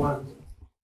 everyone.